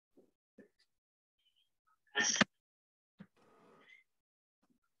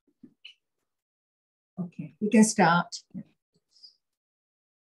Okay, we can start.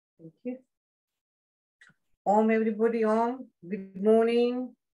 Thank you. Everybody, good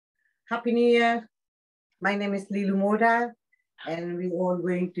morning. Happy New Year. My name is Lilu Moda, and we're all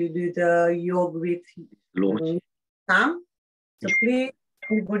going to do the yoga with Sam. So please,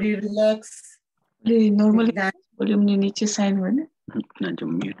 everybody relax. Normally, volume ni niche sign one.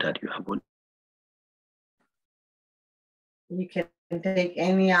 You can take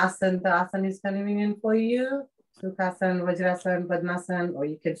any asana. The asana is convenient for you. Sukhasana, Vajrasana, Padmasana, or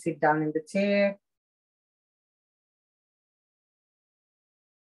you can sit down in the chair.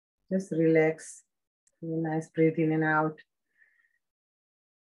 Just relax. Nice, breathe in and out.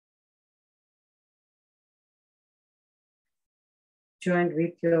 Joined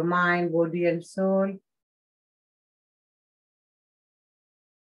with your mind, body, and soul.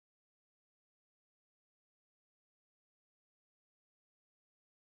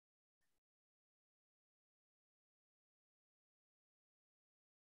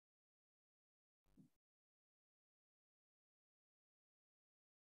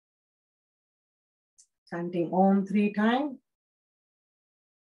 Chanting Om 3 times.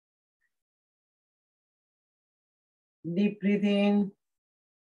 Deep breathe in.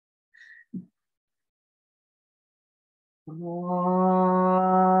 Om.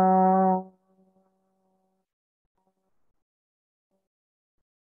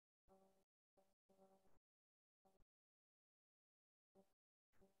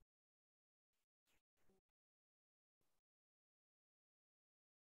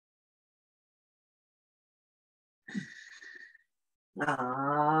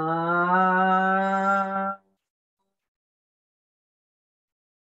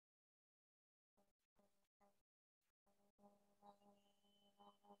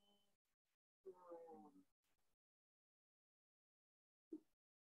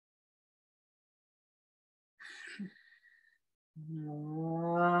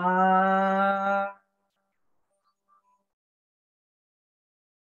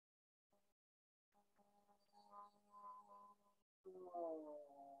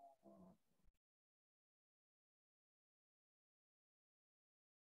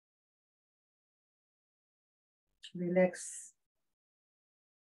 Relax.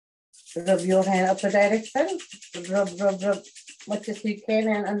 Rub your hand up the direction. Rub much as you can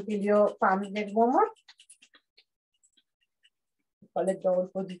and until your palms get warmer. Collect all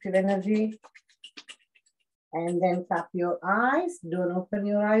positive energy. And then tap your eyes. Don't open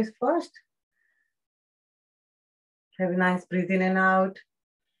your eyes first. Have a nice breathe in and out.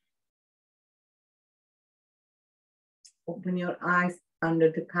 Open your eyes under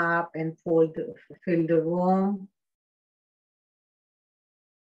the cup and feel the warm.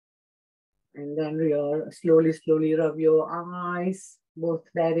 And then slowly rub your eyes, both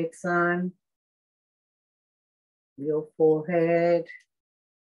directions, your forehead,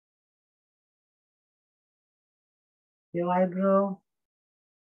 your eyebrow,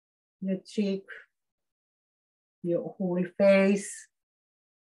 your cheek, your whole face,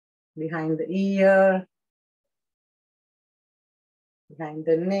 behind the ear, behind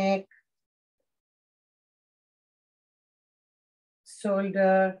the neck,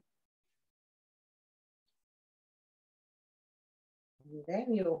 shoulder, and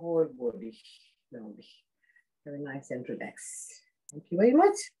then your whole body. Have a nice and relax. Thank you very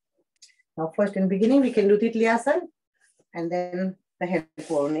much. Now first in beginning, we can do Titliasana and then the head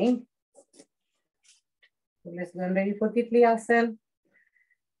warming. So let's go and ready for Titliasana.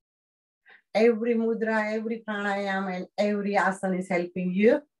 Every mudra, every pranayama, and every asana is helping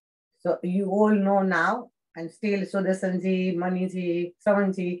you. So you all know now, and still Sudasanji, Maniji,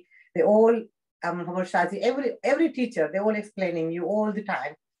 Savanji, they all, Harshaji, every teacher, they're all explaining you all the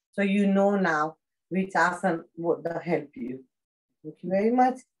time. So you know now which asana would help you. Thank you very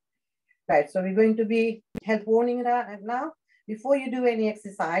much. Right, so we're going to be health warning now. Before you do any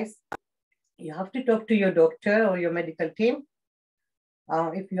exercise, you have to talk to your doctor or your medical team.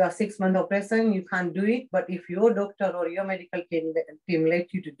 If you are 6 month operation, you can't do it. But if your doctor or your medical team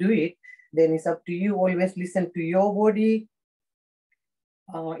let you to do it, then it's up to you. Always listen to your body.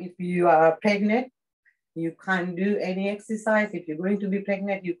 If you are pregnant, you can't do any exercise. If you're going to be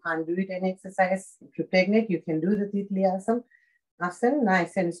pregnant, you can't do it any exercise. If you're pregnant, you can do the Titliasana. Asana,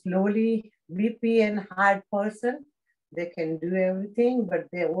 nice and slowly. BP and hard person, they can do everything, but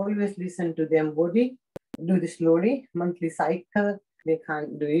they always listen to their body. Do this slowly, monthly cycle. They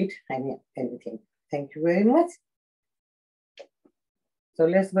can't do it, anything. Thank you very much. So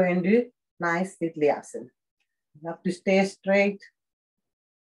let's go and do nice Titliasana. You have to stay straight.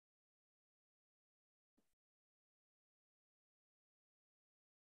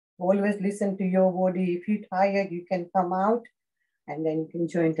 Always listen to your body. If you're tired, you can come out and then you can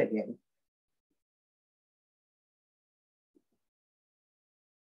join again.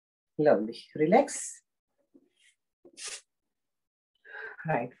 Lovely. Relax.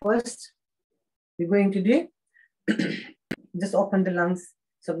 Right. First, we're going to do just open the lungs.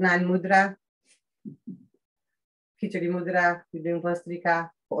 So Gnan Mudra, Khichdi Mudra, we're doing Vastrika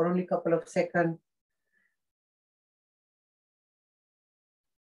for only a couple of seconds.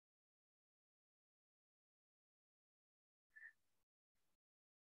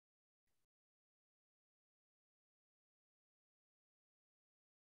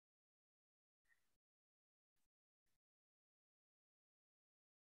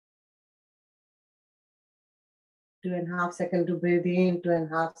 Two and a half seconds to breathe in,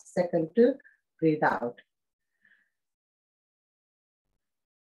 2.5 seconds to breathe out.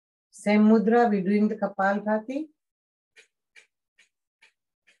 Same mudra, we're doing the Kapalbhati.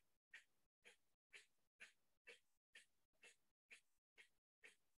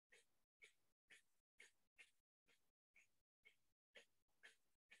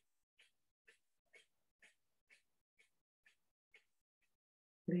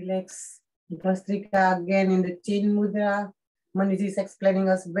 Relax. Vastrika again in the chin mudra. Maniji is explaining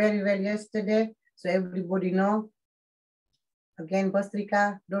us very well yesterday, so everybody know. Again,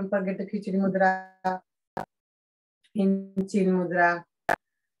 Vastrika, don't forget the Khichdi mudra in chin mudra.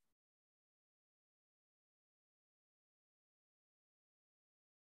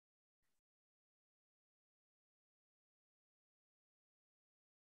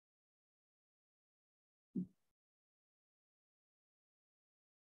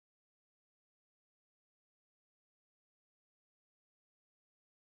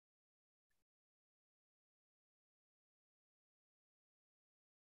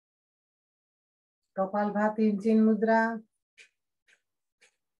 Kapalbhati in chin mudra.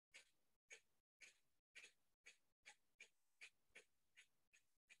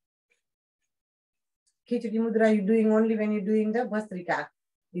 Khichdi mudra you're doing only when you're doing the Vastrika.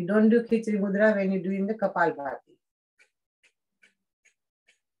 You don't do Khichdi mudra when you're doing the Kapalbhati.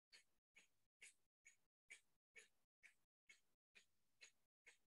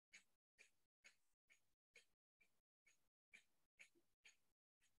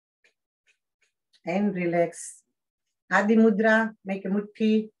 And relax. Adi mudra, make a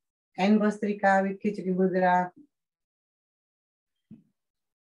mutti, and Vastrika with Khichdi mudra.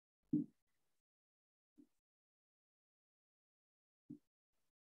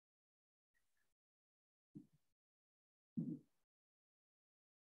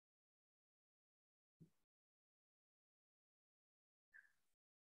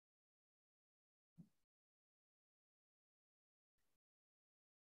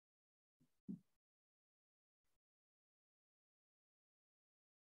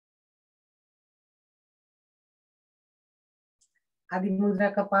 Adi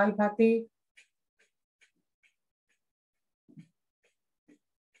mudra Kapalbhati.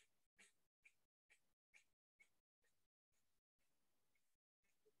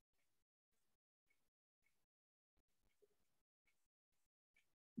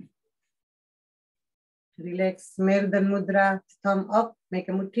 Relax. Merdan mudra, thumb up, make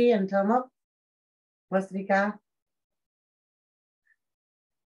a mutti and thumb up. Vastrika.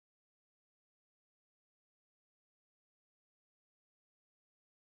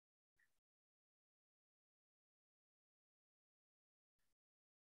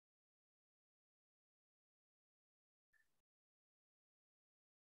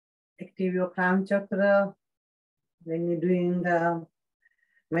 Active your crown chakra. When you're doing the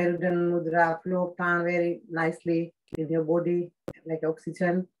Merudan mudra, flow prana very nicely in your body, like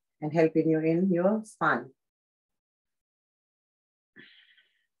oxygen, and helping you in your spine.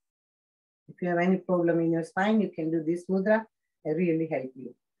 If you have any problem in your spine, you can do this mudra. It really help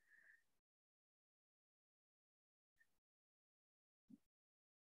you.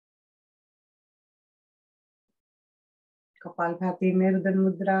 Kapalbhati, Merudan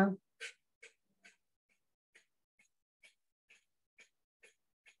mudra.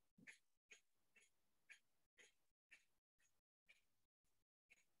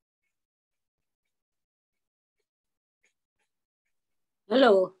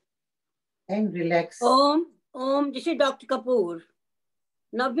 Hello. And relax. This is Dr. Kapoor.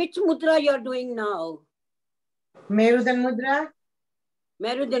 Now, which mudra you are doing now? Merudan mudra.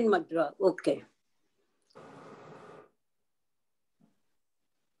 Merudan mudra. Okay.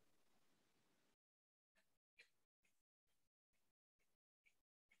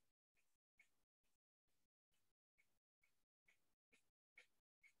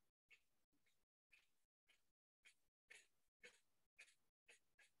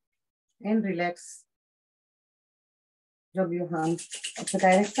 and relax. Rub your hands up the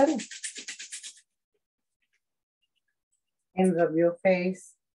direction and rub your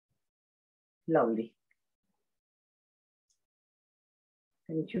face. Lovely.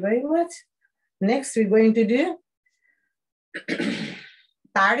 Thank you very much. Next, we're going to do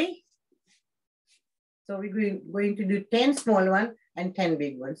tari. So we're going to do 10 small ones and 10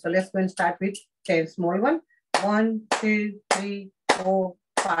 big ones. So let's go and start with 10 small ones. 1, 2, 3, 4,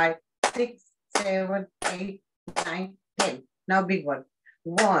 5, 6, 7, 8, 9, 10. Now big one.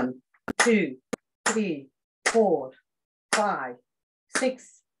 1, 2, 3, 4, 5,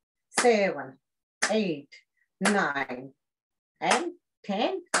 6, 7, 8, 9, and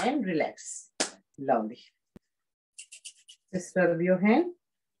 10, and relax. Lovely. Just rub your hand.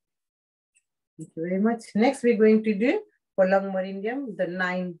 Thank you very much. Next, we're going to do for lung meridian, the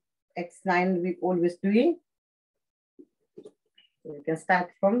 9x9 we always doing. So you can start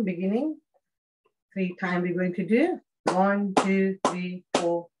from beginning. 3 times we're going to do. 1, 2, 3,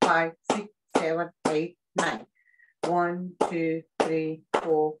 4, 5, 6, 7, 8, 9. 1, 2, 3,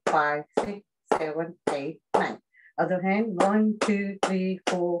 4, 5, 6, 7, 8, 9. Other hand. 1, 2, 3,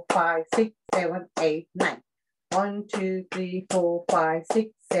 4, 5, 6, 7, 8, 9. 1, 2, 3, 4, 5, 6,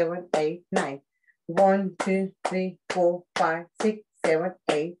 7, 8, 9. 1, 2, 3, 4, 5, 6, 7,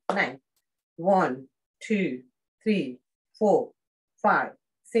 8, 9. 1, 2, 3, 4, 5,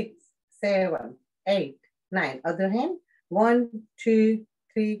 6, 7, 8, 9. Other hand. 1, 2,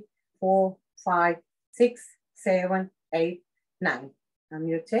 3, 4, 5, 6, 7, 8, 9. On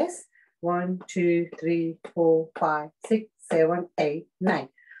your chest. 1, 2, 3, 4, 5, 6, 7, 8, 9.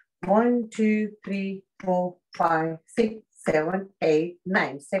 1, 2, 3, 4, 5, 6, 7, 8,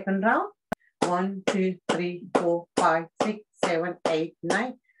 9. Second round. 1, 2, 3, 4, 5, 6, 7, 8,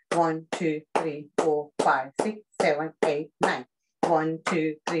 9. 1, 2, 3, 4, 5, 6, 7, 8, 9. 1,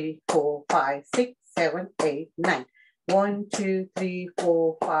 2, 3, 4, 5, 6, 7, 8, 9. 1, 2, 3,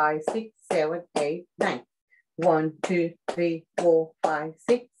 4, 5, 6, 7, 8, 9. 1, 2, 3, 4, 5,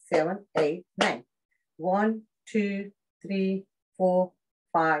 6, 7, 8, 9. 1, 2, 3, 4,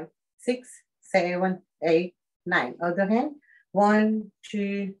 5, 6, 7, 8, 9. Other hand. 1,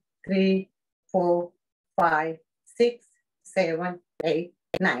 2, 3, 4, 5, 6, 7, 8,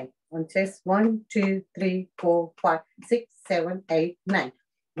 9. On chest. 1, 2, 3, 4, 5, 6, 7, 8, 9.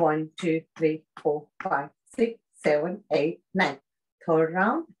 1, 2, 3, 4, 5, 6, 7, 8, 9. Third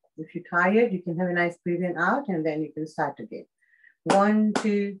round. If you're tired, you can have a nice breathing out and then you can start again. 1,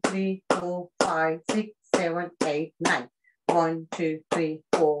 2, 3, 4, 5, 6, 7, 8, 9. 1, 2, 3,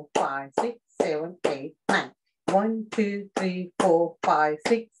 4, 5, 6, 7, 8, 9. 1, 2, 3, 4, 5,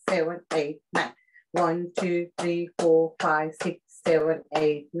 6, 7, 8, 9. 1, 2, 3, 4, 5, 6, 7,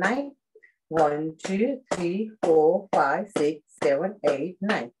 8, 9. 1, 2, 3, 4, 5, 6, 7, 8,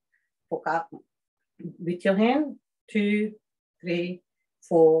 9. Hook up with your hand. 2, 3,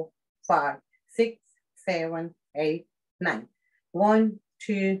 4, 5, 6, 7, 8, 9. 1,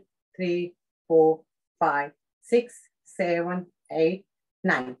 2, 3, 4, 5, 6, 7, 8,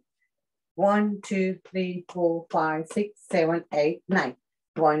 9. 1, 2, 3, 4, 5, 6, 7, 8, 9.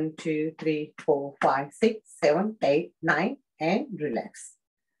 1, 2, 3, 4, 5, 6, 7, 8, 9. And relax.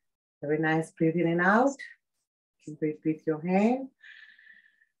 Very nice breathing in and out. Breathe with your hand.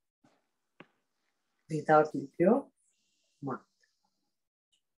 Breathe out with your mouth.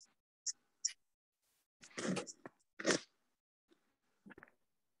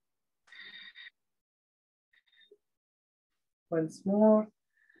 Once more.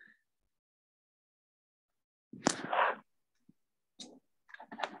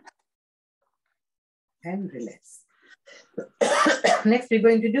 And relax. Next, we're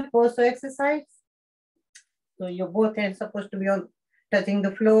going to do torso exercise. So your both hands supposed to be on touching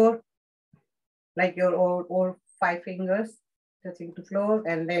the floor, like your all 5 fingers touching the floor,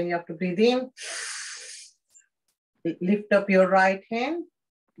 and then you have to breathe in. Lift up your right hand,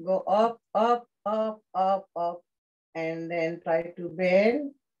 go up, up, up, up, up, and then try to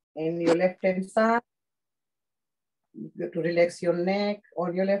bend in your left hand side. You have to relax your neck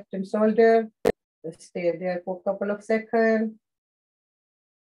or your left hand shoulder. Just stay there for a couple of seconds.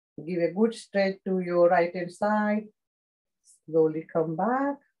 Give a good stretch to your right hand side. Slowly come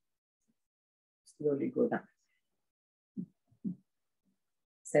back. Slowly go down.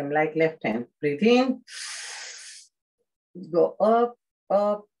 Same like left hand. Breathe in. Go up,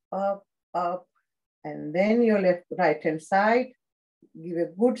 up, up, up. And then your right hand side. Give a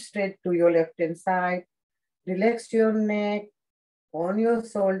good stretch to your left hand side. Relax your neck on your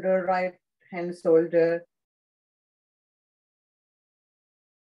shoulder, right hand shoulder.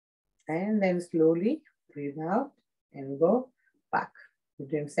 And then slowly breathe out and go back.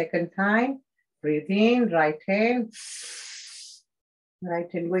 Again, second time. Breathe in, right hand.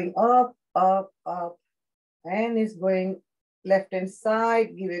 Right hand going up, up, up. And it's going left hand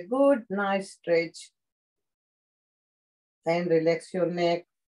side. Give a good, nice stretch. And relax your neck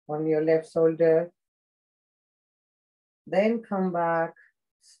on your left shoulder. Then come back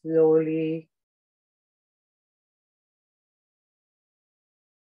slowly.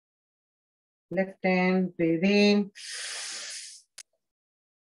 Left hand, breathe in.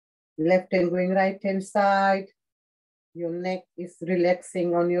 Left hand going right hand side. Your neck is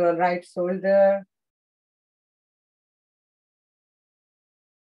relaxing on your right shoulder.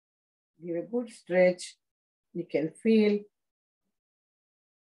 Give a good stretch. You can feel.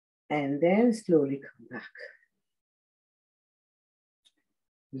 And then slowly come back.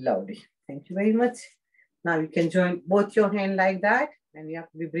 Lovely. Thank you very much. Now you can join both your hands like that. And you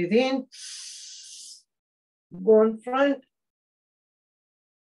have to be breathe in. Go in front.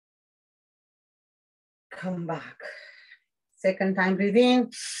 Come back. Second time, breathe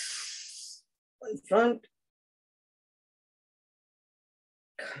in. In front.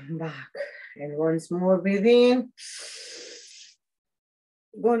 Come back. And once more, breathe in.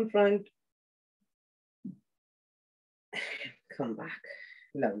 Go in front. Come back.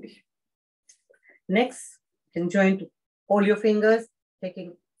 Lovely. Next, you can join all your fingers,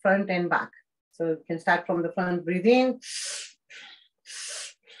 taking front and back. So you can start from the front, breathe in.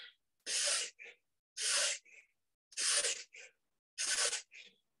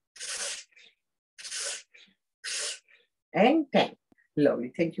 And 10.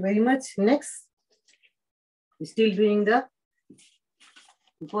 Lovely. Thank you very much. Next, we're still doing the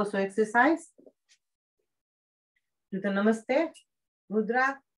Poso exercise. Do the namaste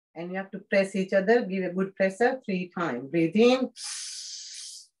mudra, and you have to press each other. Give a good pressure 3 times. Breathe in.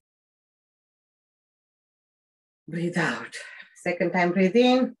 Breathe out. Second time, breathe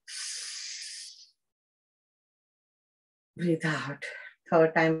in. Breathe out.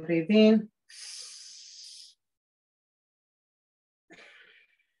 Third time, breathe in.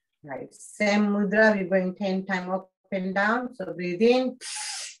 Right, same mudra, we're going 10 times up and down. So breathe in.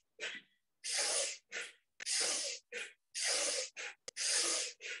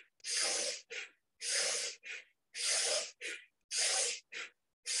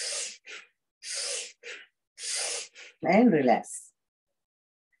 And relax.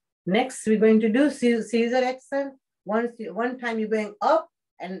 Next, we're going to do Caesar action. One time you're going up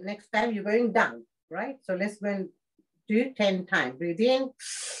and next time you're going down, right? So let's go and do it 10 times. Breathe in.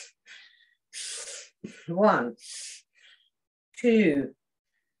 1, 2,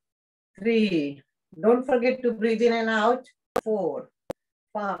 3. Don't forget to breathe in and out. 4,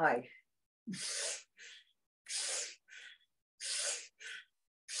 5.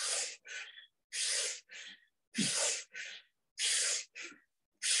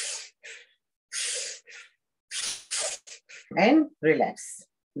 And relax.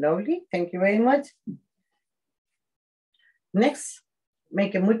 Lovely. Thank you very much. Next,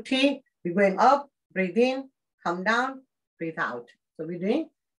 make a mutti. We're going up, breathe in, come down, breathe out. So we're doing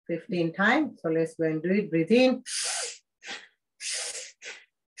 15 times. So let's go and do it. Breathe in.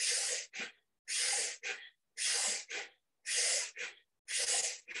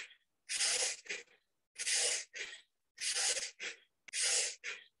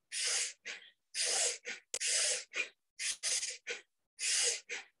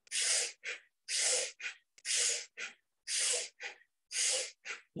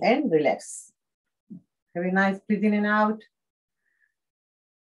 And relax. Have a nice breathe in and out.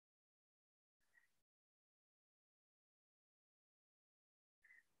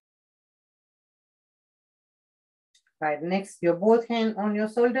 Right, next, your both hand on your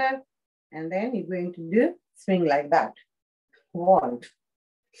shoulder, and then you're going to do swing like that. 1.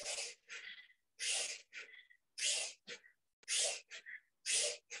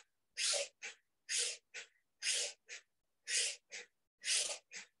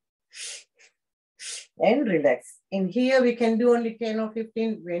 And relax. In here, we can do only 10 or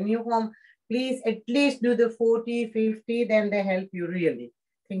 15. When you home, please at least do the 40, 50, then they help you really.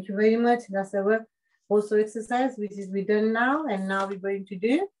 Thank you very much. That's our Poso exercise, which is we done now. And now we're going to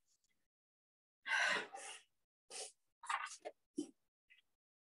do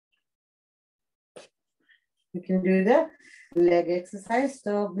we can do the leg exercise.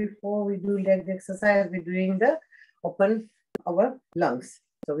 So before we do leg exercise, we're doing the open our lungs.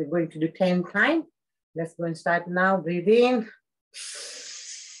 So we're going to do 10 times. Let's go and start now. Breathe in.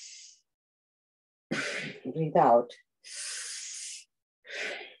 Breathe out.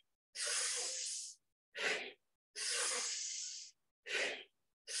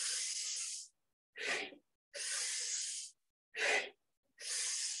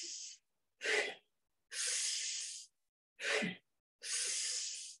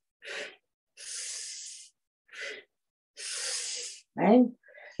 And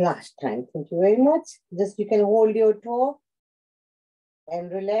last time. Thank you very much. Just you can hold your toe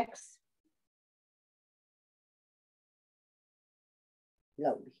and relax.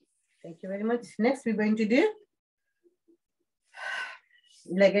 Lovely. Thank you very much. Next, we're going to do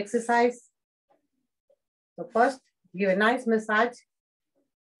leg exercise. So first, give a nice massage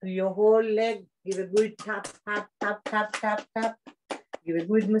to your whole leg. Give a good tap, tap, tap, tap, tap, tap. Give a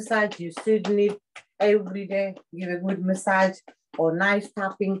good massage. You should need every day. Give a good massage or nice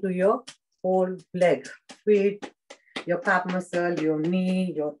tapping to your whole leg, feet, your calf muscle, your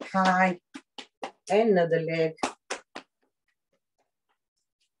knee, your thigh, and another leg.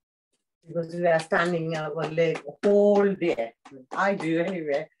 Because we are standing our leg whole day. I do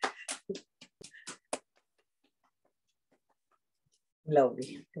anyway.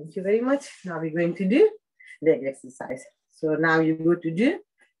 Lovely. Thank you very much. Now we're going to do leg exercise. So now you go to do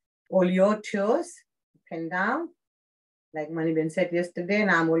all your toes up and down. Like Maniben said yesterday,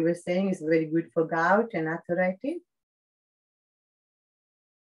 and I'm always saying it's very good for gout and arthritis.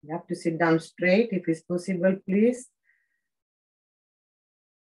 You have to sit down straight if it's possible, please.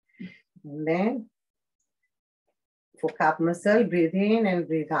 And then for calf muscle, breathe in and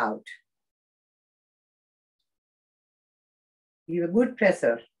breathe out. Give a good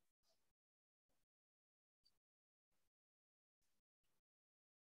pressure.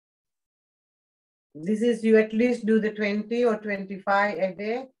 This is you at least do the 20 or 25 a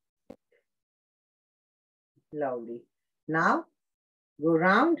day. Lovely. Now go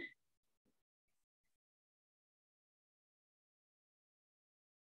round.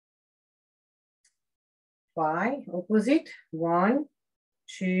 Five, opposite. 1,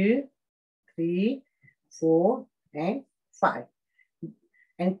 2, 3, 4, and 5.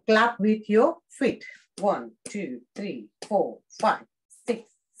 And clap with your feet. 1, 2, 3, 4, 5, 6,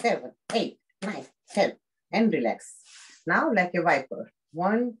 7, 8, 9, 10. And relax. Now like a viper.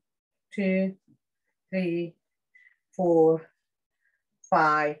 1, 2, 3, 4,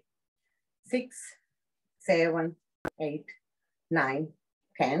 5, 6, 7, 8, 9,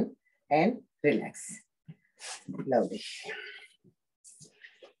 10. And relax. Lovely.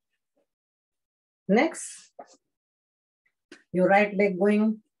 Next, your right leg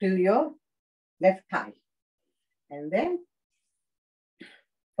going to your left thigh. And then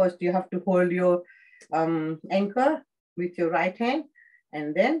first you have to hold your anchor with your right hand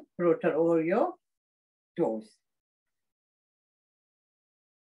and then rotate over your toes.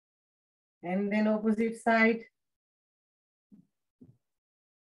 And then opposite side.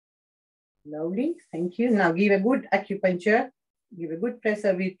 Lovely, thank you. Now give a good acupuncture. Give a good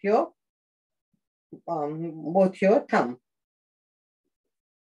pressure with your both your thumb.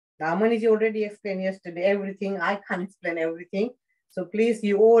 Now Maniji already explained yesterday everything. I can't explain everything. So please,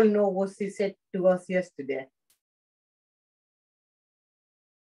 you all know what she said to us yesterday.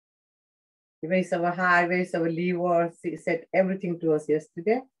 Raise our heart, raise our liver. She said everything to us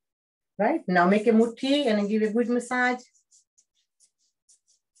yesterday. Right? Now make a mutti and give a good massage.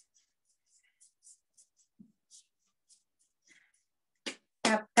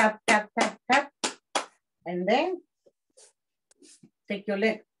 Tap, tap, tap, tap, tap. And then take your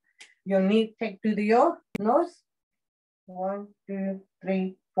leg, your knee, take to your nose. 1, 2,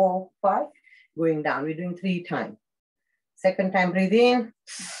 3, 4, 5. Going down. We're doing 3 times. Second time, breathe in.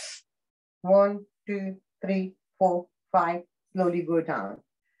 1, 2, 3, 4, 5. Slowly go down.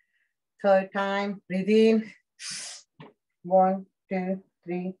 Third time, breathe in. 1, 2,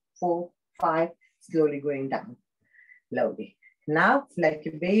 3, 4, 5. Slowly going down. Lovely. Now, like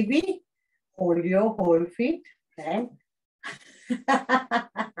a baby, hold your whole feet and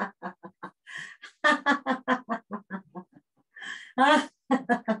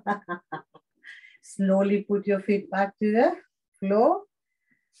slowly put your feet back to the floor.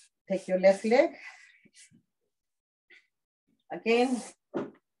 Take your left leg. Again,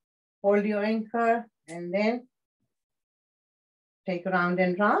 hold your anchor and then take round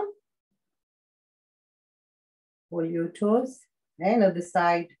and round. Hold your toes and other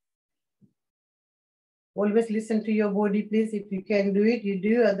side. Always listen to your body, please. If you can do it, you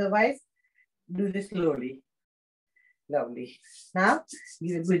do. Otherwise, do this slowly. Lovely. Now,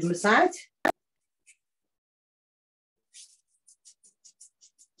 give a good massage.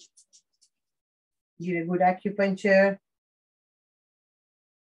 Give a good acupuncture.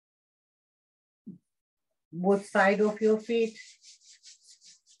 Both sides of your feet.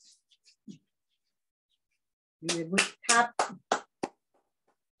 Give a good tap.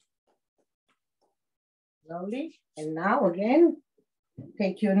 Lovely. And now again,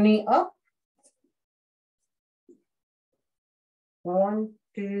 take your knee up. 1,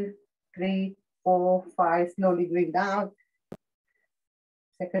 2, 3, 4, 5. Slowly going down.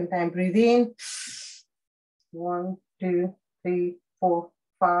 Second time, breathe in. 1, 2, 3, 4,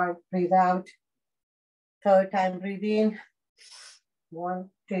 5. Breathe out. Third time, breathe in. 1,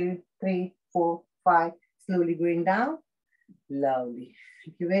 2, 3, 4, 5. Slowly going down. Lovely.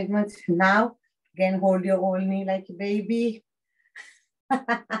 Thank you very much. Now, again, hold your whole knee like a baby.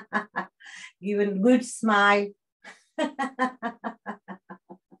 Give a good smile.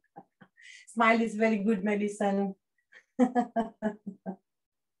 Smile is very good medicine.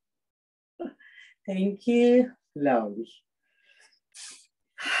 Thank you. Lovely.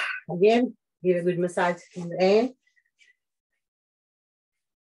 Again, give a good massage in the end.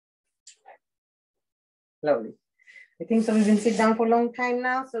 Lovely. I think so we've been sitting down for a long time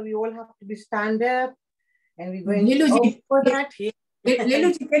now, so we all have to be stand up. And we're going Lilu Ji, for that.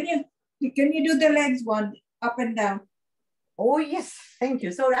 Lilu Ji, can you do the legs one up and down? Oh, yes. Thank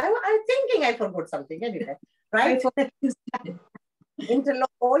you. So I'm thinking I forgot something anyway. Right?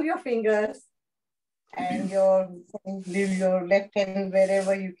 Interlock all your fingers and leave your left hand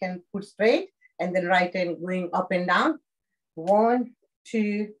wherever you can put straight, and then right hand going up and down. 1,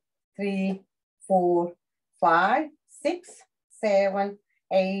 2, 3, 4, 5, 6, 7,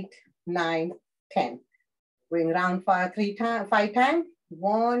 8, 9, 10. Going round 5 times.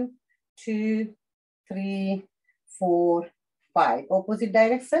 1, 2, 3, 4, 5. Opposite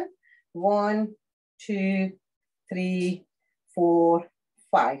direction. 1, 2, 3, 4,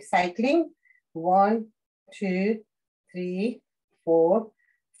 5. Cycling. 1, 2, 3, 4,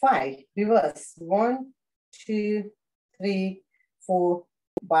 5. Reverse. 1, 2, 3, 4,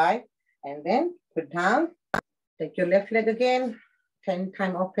 5. And then put down. Take your left leg again. 10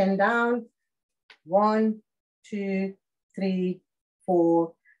 times up and down. 1, 2, 3,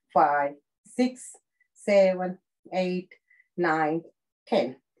 4, 5, 6, 7, 8, 9,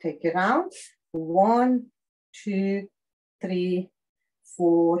 10. Take it round. 1, 2, 3,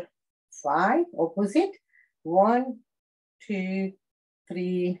 4, 5. Opposite. 1, 2,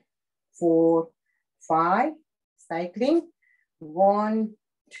 3, 4, 5. Cycling. 1,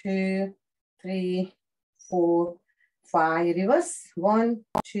 2, 3, 4, 5. Reverse. 1,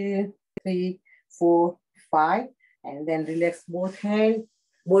 2, 3, 4, 5. And then relax both hands,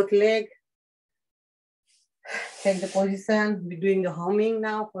 both legs. Take the position. We're doing the humming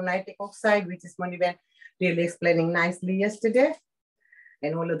now for nitric oxide, which is Mani Ben really explaining nicely yesterday.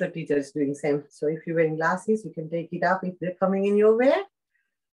 And all other teachers doing same. So if you're wearing glasses, you can take it up if they're coming in your way.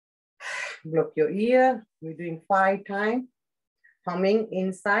 Block your ear. We're doing 5 times. Humming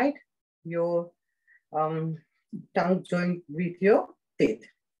inside your tongue joint with your teeth.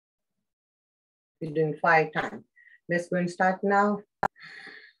 We're doing 5 times. Let's go and start now.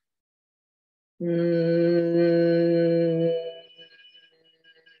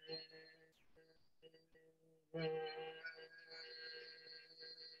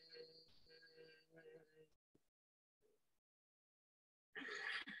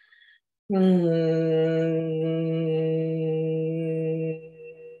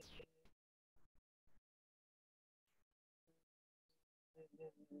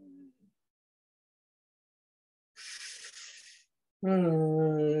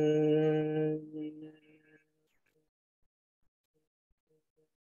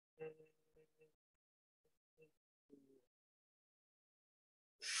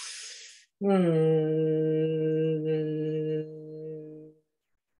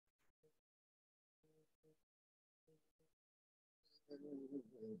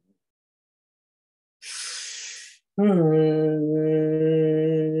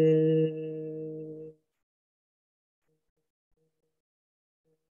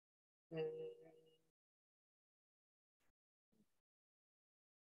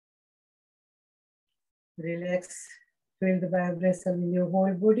 Relax, feel the vibration in your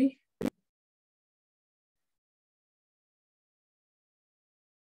whole body.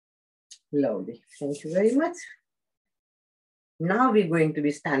 Lovely, thank you very much. Now we're going to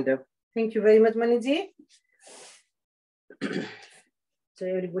be stand up. Thank you very much, Maniji. So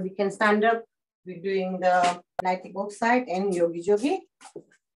everybody can stand up. We're doing the nitric oxide and yogi jogi.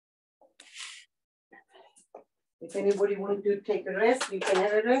 If anybody wants to take a rest, you can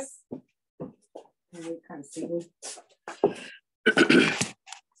have a rest. We can't see me.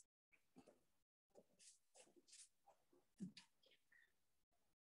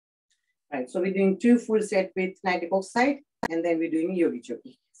 Right, so we're doing 2 full set with nitric oxide, and then we're doing yogi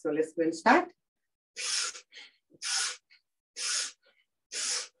jogi. So let's go and start.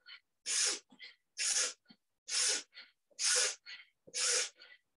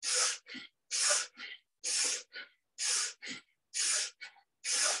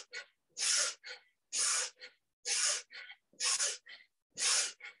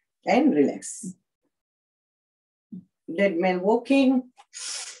 And relax. Dead man walking.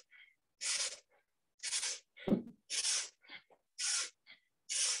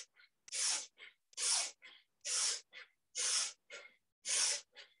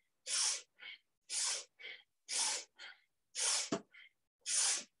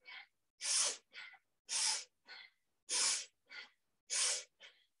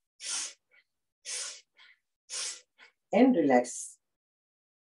 And relax.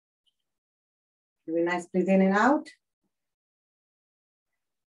 Do a nice breathe in and out.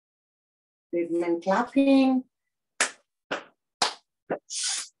 Dead man clapping.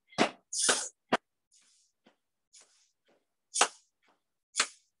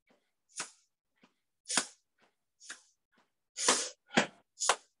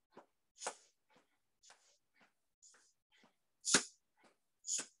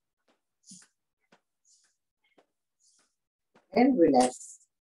 And relax.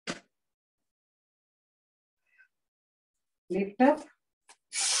 Lift up.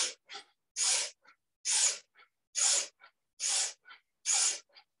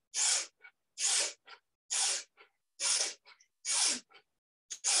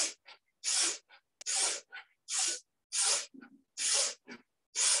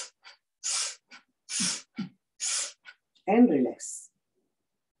 And relax.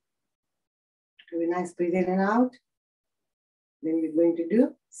 Do a nice breathe in and out. Then we're going to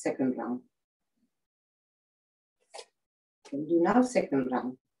do second round. We'll do now second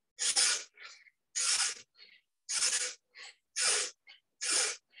round.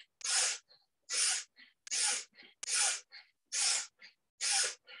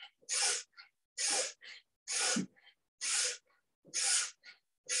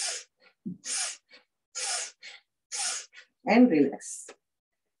 And relax.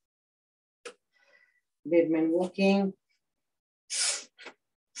 Dead man walking.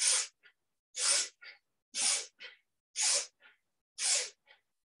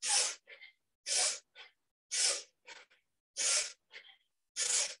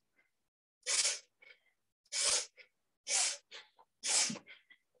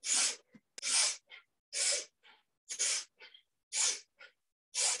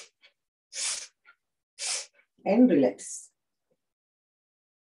 And relax.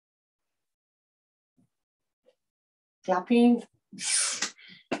 Clapping.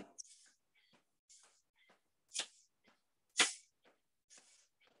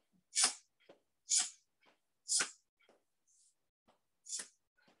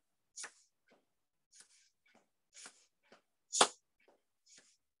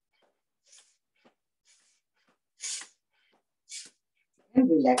 And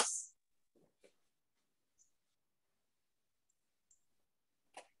relax.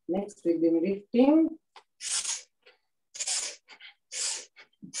 Next, we'll be lifting.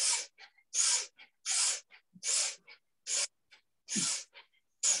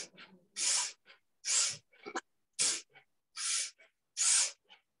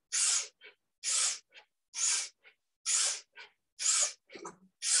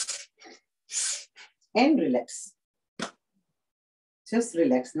 And relax. Just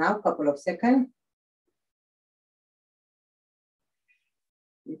relax now, couple of seconds.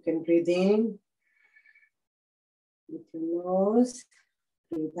 You can breathe in with your nose,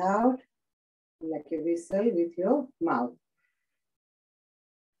 breathe out like a whistle with your mouth.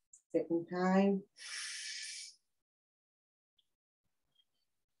 Second time.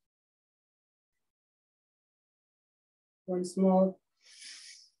 Once more.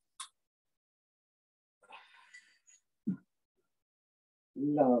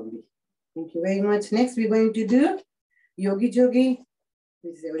 Lovely. Thank you very much. Next, we're going to do Yogi Jogi.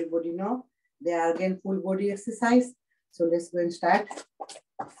 This everybody know. They are again full body exercise. So let's go and start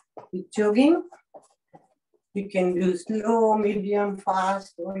with jogging. You can do slow, medium,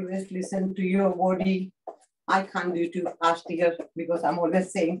 fast. Always listen to your body. I can't do too fast here because I'm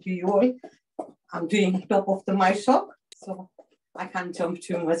always saying to you all, I'm doing top of the my shop. So I can't jump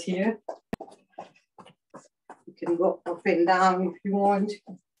too much here. You can go up and down if you want.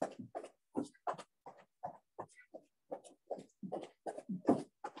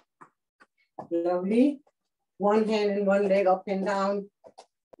 Lovely. One hand and one leg up and down.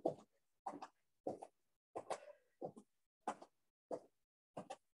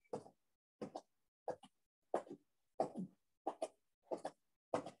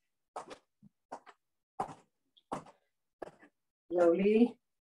 Lovely.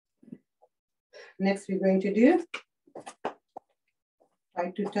 Next, we're going to do, try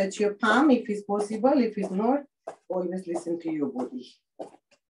to touch your palm if it's possible. If it's not, always listen to your body.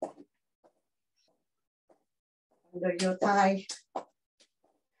 Under your thigh.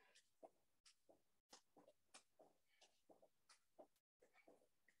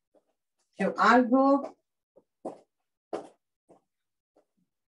 your elbow.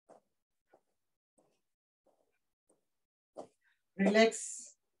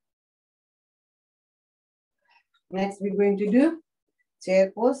 Relax. Next, we're going to do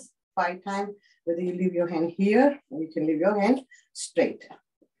chair pose 5 times. Whether you leave your hand here, or you can leave your hand straight.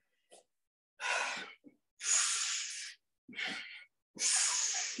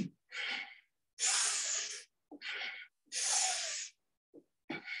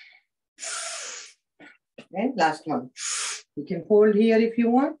 And last one. You can hold here if you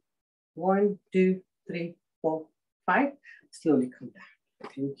want. 1, 2, 3, 4, 5. Slowly come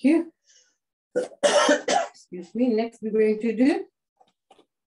down. Thank you. Excuse me. Next, we're going to do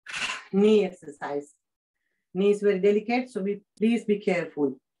knee exercise. Knee is very delicate, so please be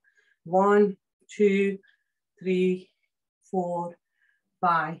careful. 1, 2, 3, 4,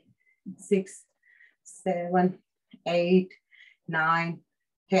 5, 6, 7, 8, 9,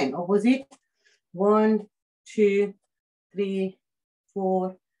 10. Opposite. 1, 2, 3,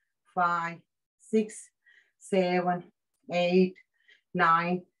 4, 5, 6, 7, 8,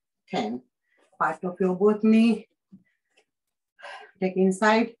 9, 10. Part of your both knee. Take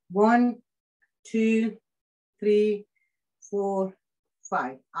inside. 1, 2, 3, 4,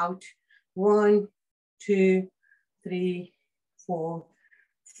 5. Out. 1, 2, 3, 4,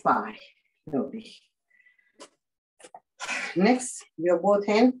 5. Lovely. Next, your both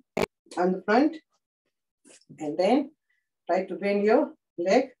hands on the front. And then try to bend your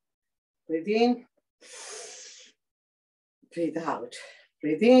leg. Breathe in. Breathe out.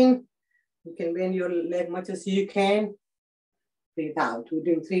 Breathe in. You can bend your leg much as you can. Breathe out. We're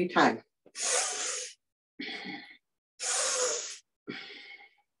doing 3 times.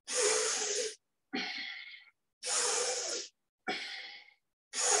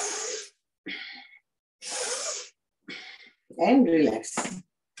 And relax.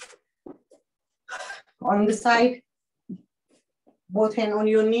 On the side, both hands on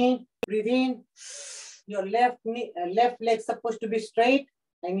your knee. Breathe in. Your left leg supposed to be straight,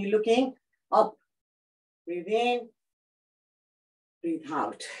 and you're looking up. Breathe in. Breathe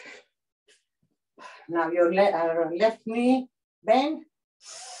out. Now your left knee bend.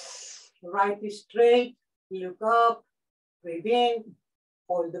 Right is straight. Look up. Breathe in.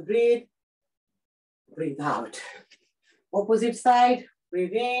 Hold the breath. Breathe out. Opposite side.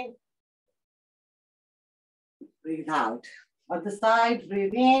 Breathe in. Breathe out. Other side.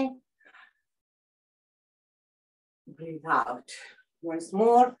 Breathe in. Breathe out. Once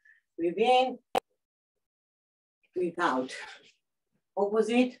more. Breathe in. Breathe out.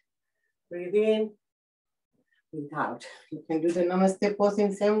 Opposite. Breathe in. Breathe out. You can do the namaste pose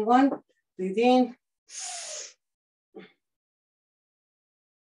in same one. Breathe in.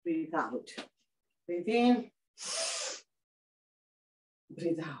 Breathe out. Breathe in.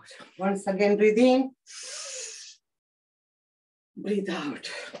 Breathe out. Once again, breathe in. Breathe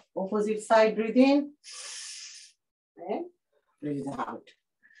out. Opposite side, breathe in. And breathe out.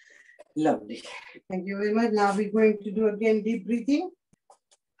 Lovely. Thank you very much. Now we're going to do again deep breathing.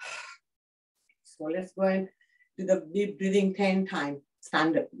 So let's go and do the deep breathing 10 times.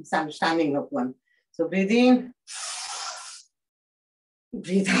 Standing up one. So breathe in.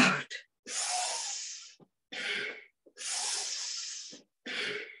 Breathe out.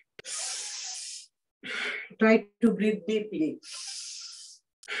 Try to breathe deeply.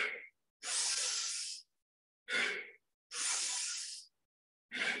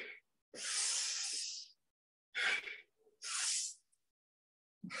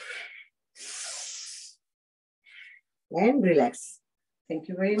 And relax. Thank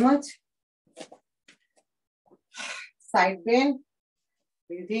you very much. Side bend.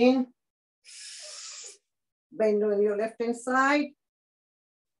 Breathe in. Bend on your left hand side.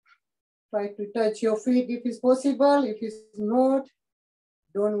 Try to touch your feet if it's possible. If it's not,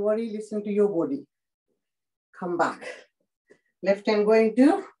 don't worry, listen to your body. Come back. Left hand going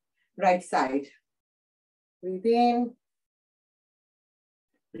to right side. Breathe in.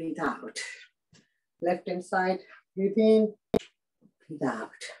 Breathe out. Left hand side. Breathe in. Breathe out.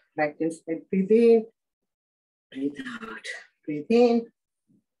 Right hand side. Breathe in. Breathe out. Breathe in.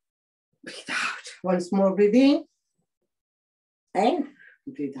 Breathe out. Once more, breathe in. And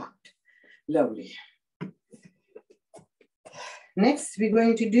breathe out. Lovely. Next, we're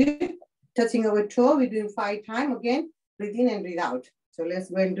going to do touching our toe. We're doing 5 times again. Breathe in and breathe out. So let's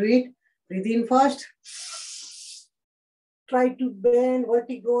go and do it. Breathe in first. Try to bend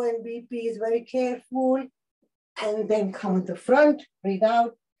vertigo and BP is very careful. And then come to the front. Breathe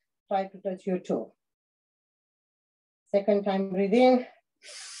out. Try to touch your toe. Second time, breathe in.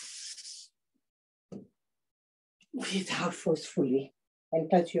 Breathe out forcefully and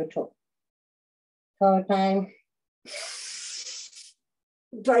touch your toe. Third time.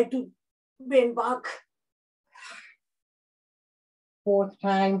 Try to bend back. Fourth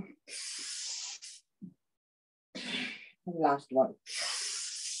time. Last one.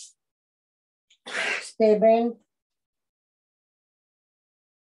 Stay bent.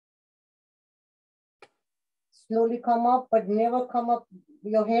 Slowly come up, but never come up.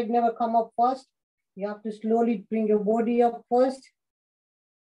 Your head never come up first. You have to slowly bring your body up first.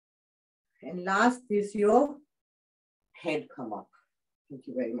 And last is your head come up. Thank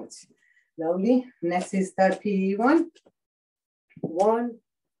you very much. Lovely. Next is 31. 1,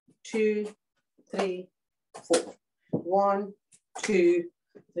 2, 3, 4. 1, 2,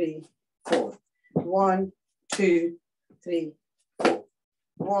 3, 4. 1, 2, 3, 4.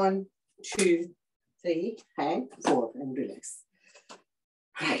 1, 2, 3, and 4, and relax.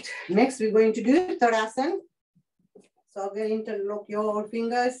 Right. Next, we're going to do Tadasana. So again, interlock your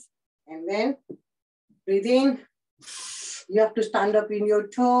fingers and then breathe in. You have to stand up in your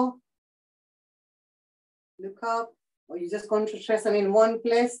toe. Look up, or you just concentrate in one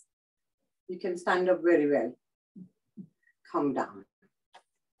place. You can stand up very well. Come down.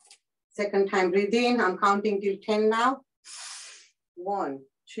 Second time, breathe in. I'm counting till 10 now. 1,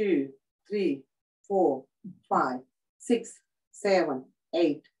 2, 3, 4, 5, 6, 7,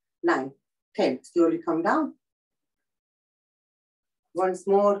 8, 9, 10. Slowly come down. Once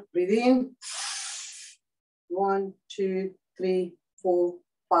more, breathe in. 1, 2, 3, 4,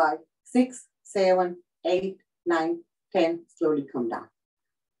 5, 6, 7, 8, 9, 10. Slowly come down.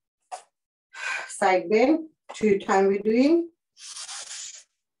 Side bend. 2 times we're doing.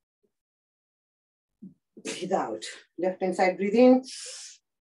 Breathe out. Left hand side, breathe in.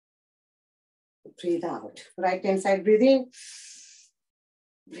 Breathe out. Right hand side, breathe in.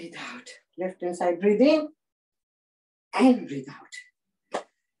 Breathe out. Left hand side, breathe in. And breathe out.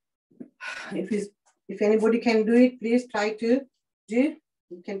 If anybody can do it, please try to do.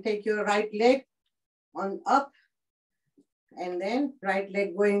 You can take your right leg on up. And then right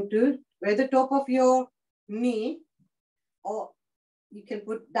leg going to where the top of your knee, or you can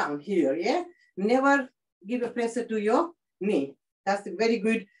put down here, yeah? Never give a pressure to your knee. That's a very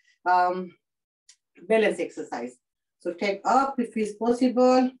good balance exercise. So take up if it's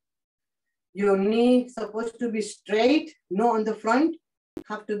possible. Your knee is supposed to be straight, no on the front,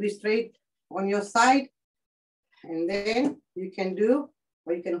 have to be straight on your side. And then you can do,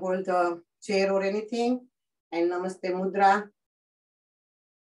 or you can hold the chair or anything. And Namaste Mudra.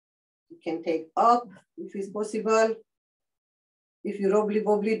 You can take up if it's possible. If you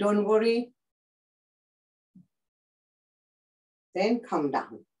wobbly, don't worry. Then come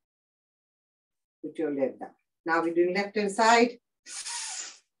down. Put your leg down. Now we're doing left hand side.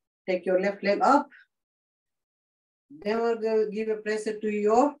 Take your left leg up. Never give a pressure to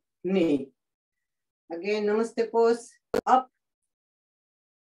your knee. Again, Namaste pose, up.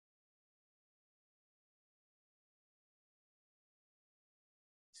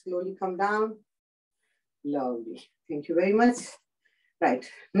 Slowly come down. Lovely. Thank you very much. Right.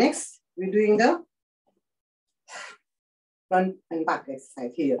 Next, we're doing the front and back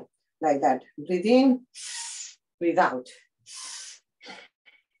exercise here. Like that. Breathe in, breathe out.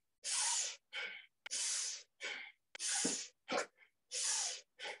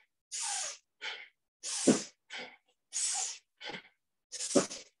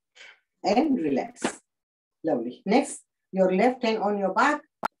 And relax. Lovely. Next, your left hand on your back,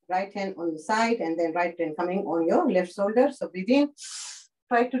 right hand on the side, and then right hand coming on your left shoulder. So breathe in.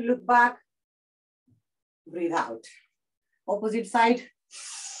 Try to look back. Breathe out. Opposite side.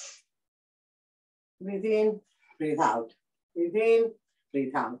 Breathe in, breathe out. Breathe in,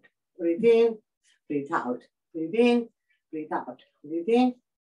 breathe out. Breathe in, breathe out. Breathe in, breathe out. Breathe in,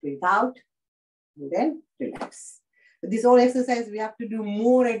 breathe out. And then relax. This whole exercise we have to do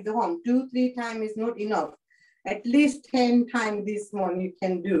more at the home. 2-3 times is not enough. At least 10 times this one you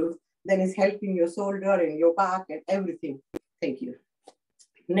can do. Then it's helping your shoulder and your back and everything. Thank you.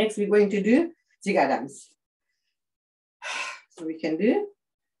 Next, we're going to do Jiga dance. So we can do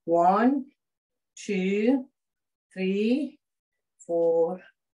 1, 2, 3, 4,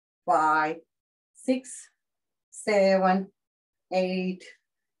 5, 6, 7, 8,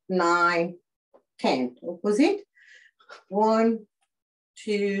 9, 10. Opposite. 1,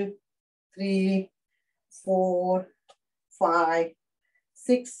 2, 3, 4, 5,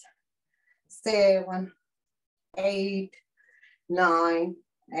 6, 7, 8, 9,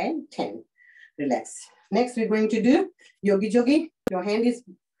 and 10. Relax. Next, we're going to do yogi jogi. Your hand is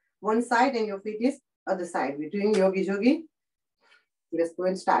one side and your feet is other side. We're doing yogi jogi. Let's go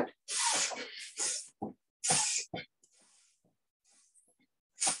and start.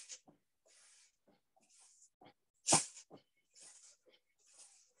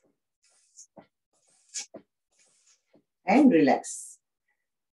 and relax.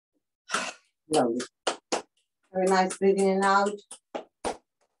 Lovely. Very nice breathing in and out.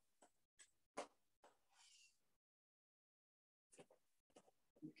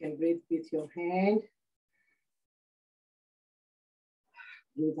 You can breathe with your hand.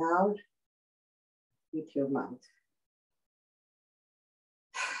 Breathe out with your mouth.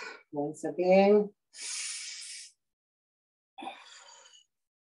 Once again.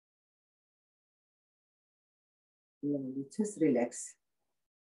 Lovely. Just relax.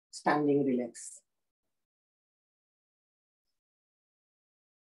 Standing relax.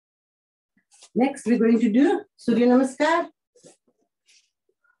 Next, we're going to do Surya Namaskar.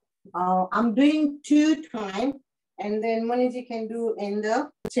 I'm doing 2 times, and then Maniji can do in the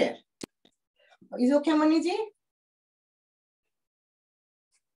chair. Is okay, Maniji?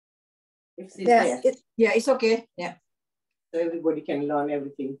 Yes, it's okay. Yeah. So everybody can learn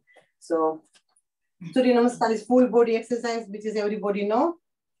everything. So Surya Namaskar is full body exercise, which is everybody know.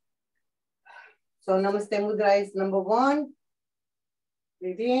 So Namaste Mudra is number 1.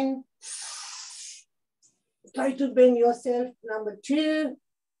 Breathe in. Try to bend yourself. Number 2.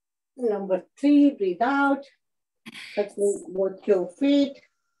 Number 3, breathe out. Touching both your feet.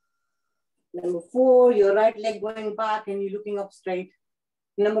 Number 4, your right leg going back and you're looking up straight.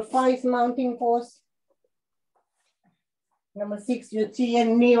 Number 5 is mounting pose. Number 6, your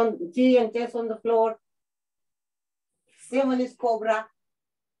chin and chest on the floor. 7 is cobra.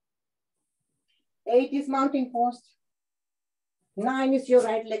 8 is mounting pose. 9 is your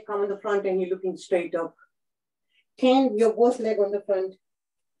right leg come on the front and you're looking straight up. 10, your both leg on the front.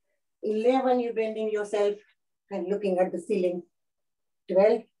 11, you're bending yourself and looking at the ceiling.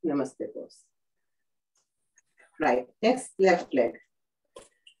 12, Namaste pose. Right, next left leg.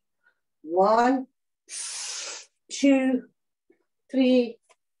 1, 2, 3,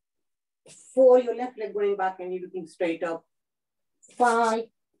 4, your left leg going back and you're looking straight up. 5,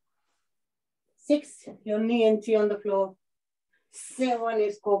 6, your knee and chin on the floor. 7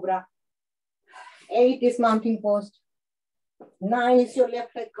 is cobra. 8 is mounting post. 9 is your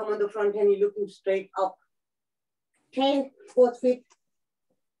left leg come on the front and you're looking straight up. 10, both feet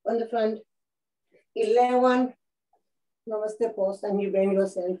on the front. 11, Namaste pose and you bend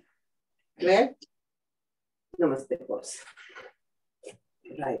yourself. 12, Namaste pose.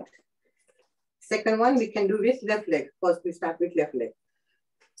 Right. Second one we can do with left leg. First we start with left leg.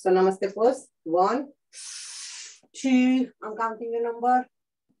 So Namaste pose. 1, 2, I'm counting the number.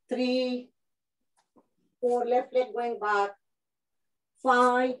 3, 4, left leg going back.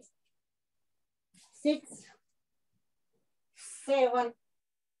 5, 6, 7,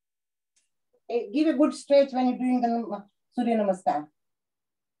 8. Give a good stretch when you're doing the Surya Namaskar.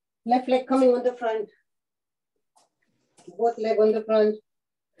 Left leg coming on the front. Both leg on the front.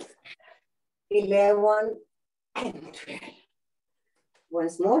 11 and 12.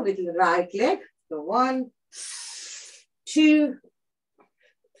 Once more with the right leg. So 1, 2,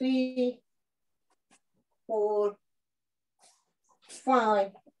 3, 4,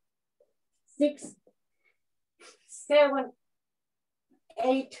 5, 6, 7,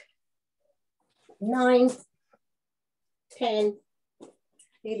 8, 9, 10,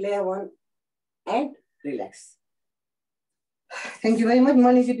 11, and relax. Thank you very much.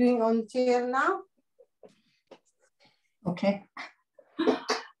 What is you doing on the chair now? Okay.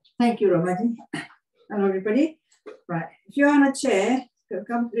 Thank you, Ramaji. Hello, everybody. Right. If you're on a chair,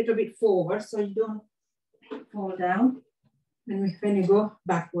 come a little bit forward so you don't fall down. And when you go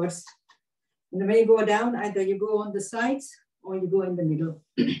backwards. And when you go down, either you go on the sides or you go in the middle.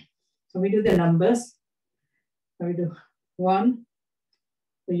 So we do the numbers. So we do 1.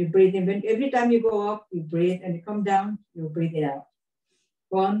 So you breathe in. When every time you go up, you breathe, and you come down, you breathe it out.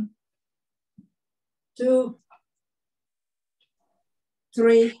 1, 2,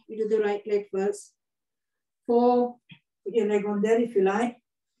 3. You do the right leg first. 4. Put your leg on there if you like.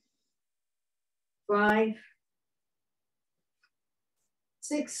 5,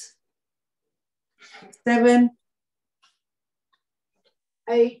 6, 7,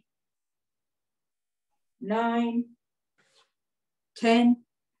 8, 9, 10,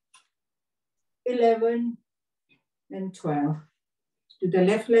 11, and 12. Do the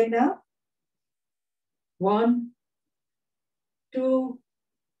left leg now. 1, 2,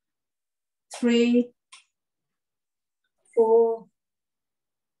 3, 4,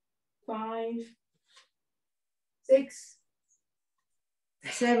 5, 6,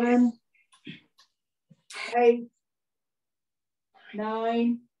 7, 8,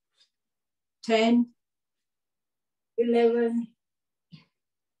 9, 10, 11,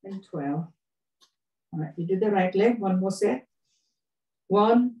 and 12. All right, you do the right leg, one more set.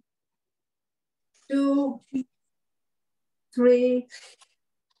 1, 2, 3,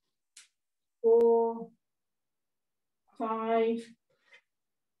 4, 5,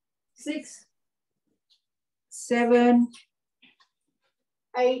 6, 7,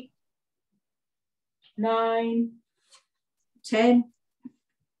 8, 9, 10,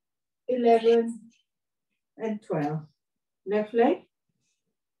 11, and 12. Left leg.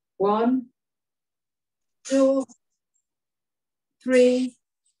 1, 2, 3,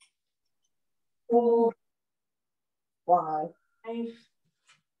 4, 5,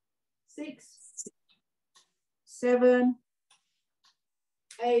 6, 7,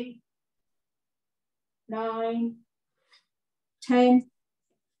 8, 9, 10,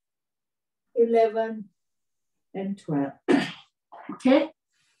 11, and 12. Okay,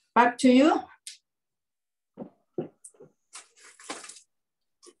 back to you.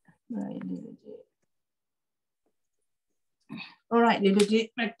 Right, Lilu Ji. All right, Lilu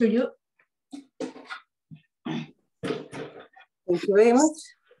Ji, back to you. Thank you very much.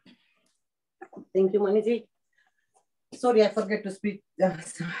 Thank you, Maniji. Sorry, I forget to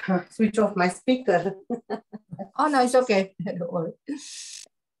switch off my speaker. Oh, no, it's okay. Don't worry.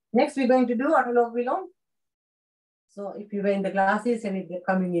 Next, we're going to do Anulom Vilom. So if you're wearing the glasses and if they're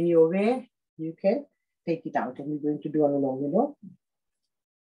coming in your way, you can take it out and we're going to do Anulom Vilom.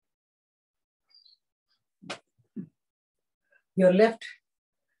 Your left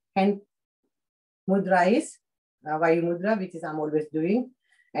hand mudra is Vayu Mudra, which is I'm always doing.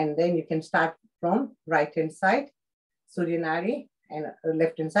 And then you can start from right hand side, Surya Nadi, and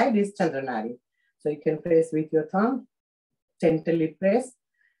left hand side is Chandra Nadi. So you can press with your thumb, gently press,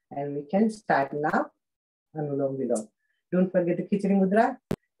 and we can start now. Anulom Vilom. Don't forget the Khichdi Mudra.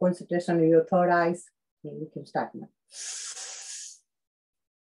 Concentration on your third eyes. We can start now.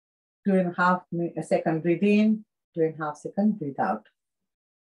 2.5 seconds breathe in, 2.5 seconds breathe out.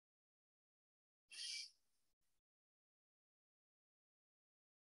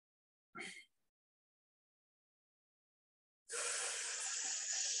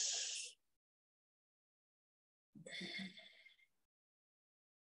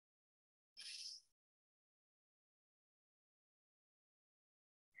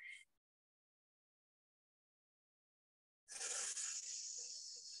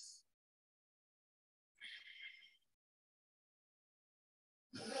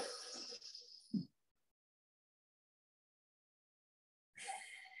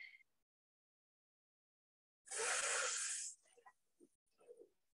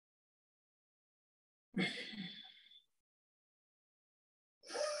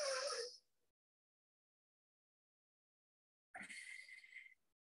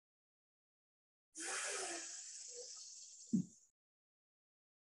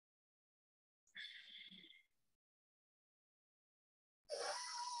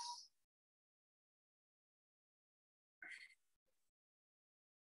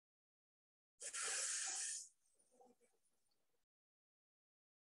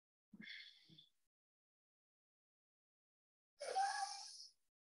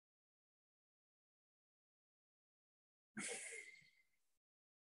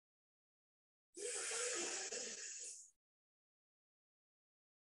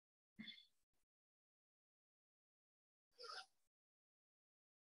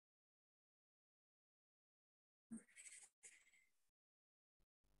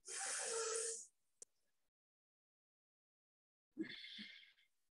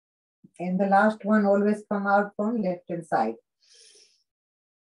 And the last one always come out from left hand side.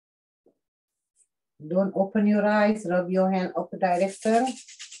 Don't open your eyes, rub your hand up the direction.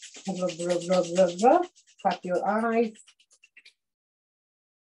 Rub, rub, rub, rub, rub. Cut your eyes.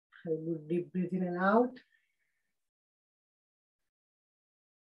 Have a good deep breath in and out.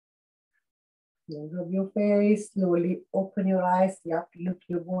 Then rub your face, slowly open your eyes. You have to look at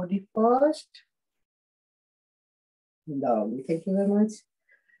your body first. Lovely, thank you very much.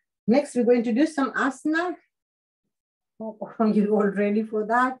 Next, we're going to do some asana. Hope you're all ready for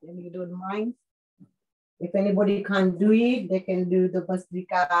that and you don't mind. If anybody can't do it, they can do the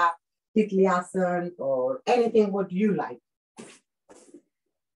Bhastrika, Titli Asana, or anything what you like.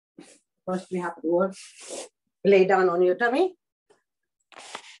 First, we have to lay down on your tummy.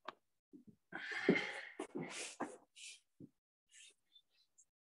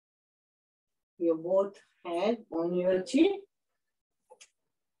 Your both hands on your chin.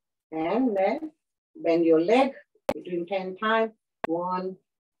 And then bend your leg between 10 times. 1,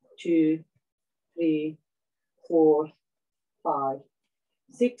 2, 3, 4, 5,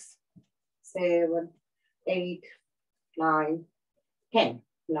 6, 7, 8, 9, 10.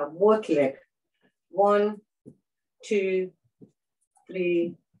 Now both legs. 1, 2,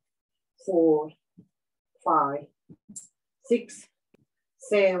 3, 4, 5, 6,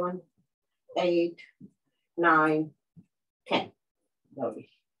 7, 8, 9, 10. Lovely.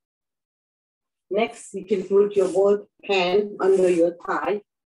 Next, you can put your both hands under your thigh.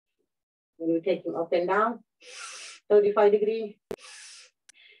 When you're taking up and down, 35 degrees.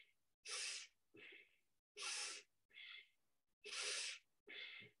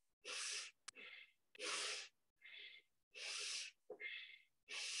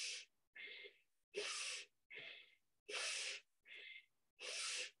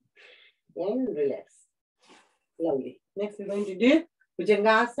 And relax. Lovely. Next, we're going to do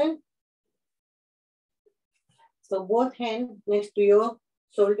Bhujangasana. So both hands next to your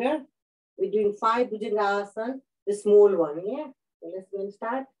shoulder. We're doing 5 Bhujangasana, the small one, yeah? So let's go and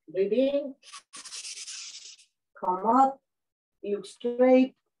start. Breathe in. Come up. Look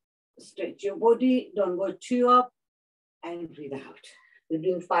straight. Stretch your body. Don't go too up. And breathe out. We're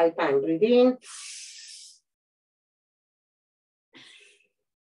doing 5 times. Breathe in.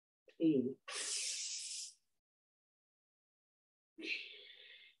 3.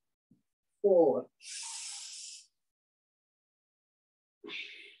 4.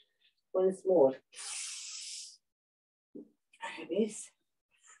 Once more. This.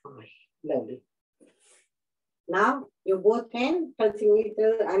 5. Lovely. Now, your both hands touching each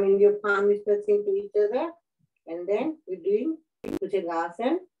other. I mean, your palm is touching to each other. And then we're doing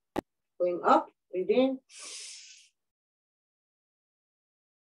Bhujangasana. Going up. Breathe in.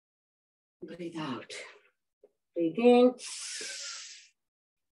 Breathe out. Breathe in.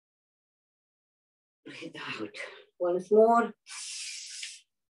 Breathe out. Once more.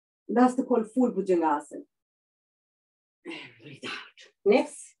 That's the called full Bhujangasana. And breathe out.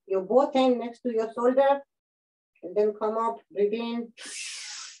 Next, your both hands next to your shoulder. And then come up, breathe in.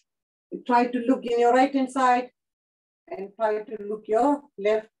 You try to look in your right hand side. And try to look your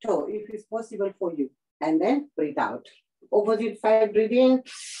left toe, if it's possible for you. And then breathe out. Opposite side, breathe in.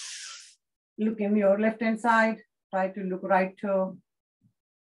 Look in your left hand side. Try to look right toe.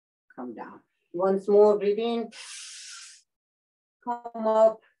 Come down. Once more, breathe in. Come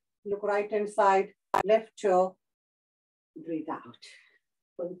up. Look right hand side. Left toe. Breathe out.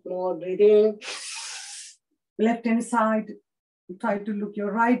 Once more, breathe in. Left hand side. Try to look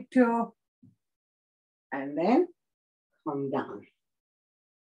your right toe. And then come down.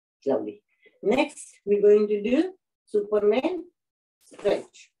 Lovely. Next, we're going to do Superman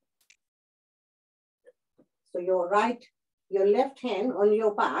stretch. So your left hand on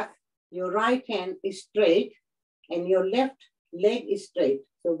your back, your right hand is straight and your left leg is straight.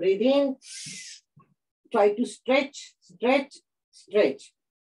 So breathe in, try to stretch, stretch, stretch,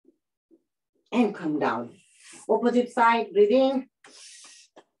 and come down. Opposite side, breathe in,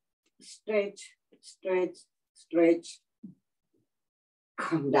 stretch, stretch, stretch,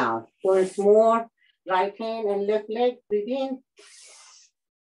 come down. Once more, right hand and left leg, breathe in.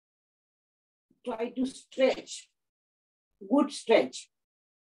 Try to stretch, good stretch.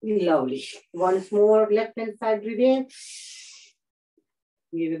 Lovely. Once more, left hand side, breathe in.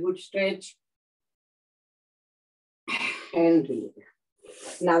 Give a good stretch. And breathe.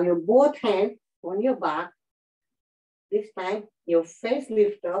 Now your both hands on your back. This time, your face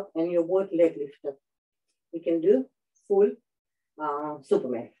lift up and your both leg lift up. We can do full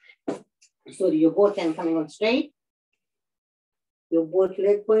Superman. So your both hands coming on straight. Your both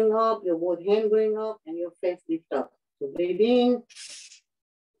leg going up, your both hand going up, and your face lift up. So breathe in.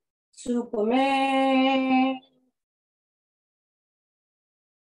 Superman.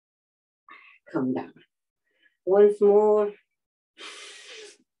 Come down. Once more.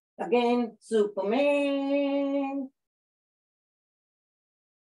 Again, Superman.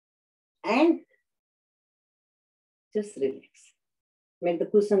 And just relax. Make the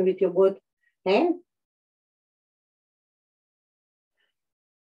cushion with your both hands.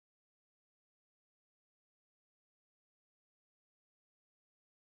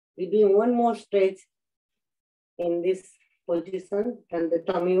 We're doing one more stretch in this position and the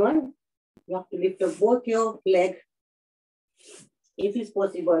tummy one. You have to lift up both your legs. If it's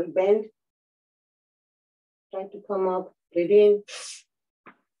possible, bend. Try to come up, breathe in.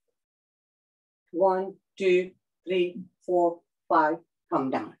 1, 2, 3, 4, 5,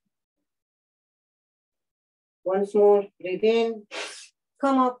 come down. Once more, breathe in,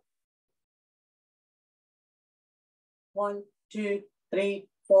 come up. 1, 2, 3,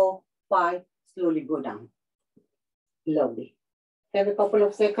 4, 5, slowly go down. Lovely. Have a couple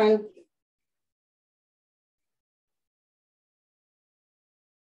of seconds.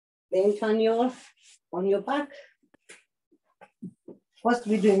 Then turn on your back. First,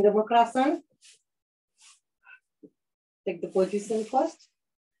 we're doing the Vakrasana. Take the position first.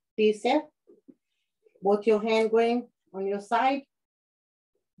 T-step. Both your hands going on your side.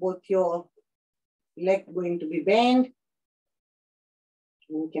 Both your legs going to be bent.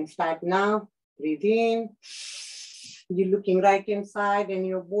 You can start now. Breathe in. You're looking right hand side and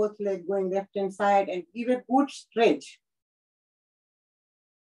your both legs going left hand side and give a good stretch.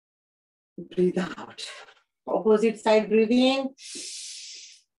 Breathe out. Opposite side, breathe in.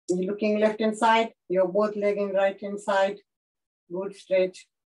 You're looking left hand side, your both leg and right hand side. Good stretch.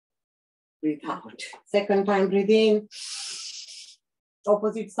 Breathe out. Second time, breathe in.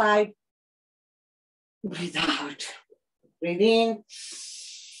 Opposite side. Breathe out. Breathe in.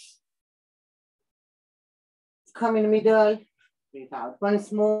 Come in the middle. Breathe out.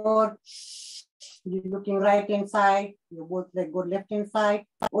 Once more. You're looking right hand side. Your both leg go left hand side.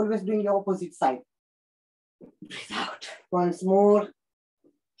 Always doing your opposite side. Breathe out. Once more.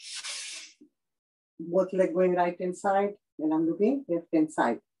 Both leg going right hand side. And I'm looking left hand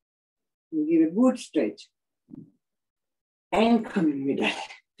side. You give a good stretch. And come in the middle.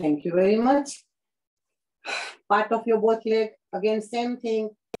 Thank you very much. Part of your both leg. Again, same thing.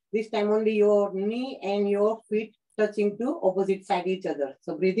 This time only your knee and your feet touching to opposite side each other.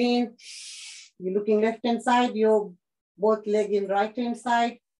 So breathe in. You're looking left hand side. Your both leg in right hand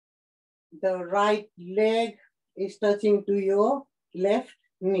side. The right leg is touching to your left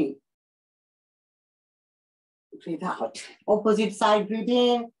knee. Breathe out. Opposite side, breathe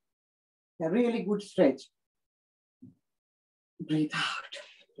in. A really good stretch. Breathe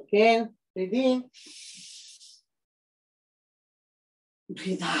out. Again, breathe in.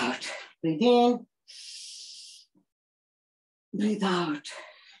 Breathe out. Breathe in. Breathe out.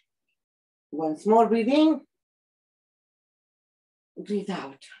 Once more, breathe in. Breathe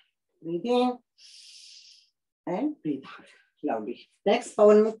out. Breathe in. And breathe out. Lovely. Next,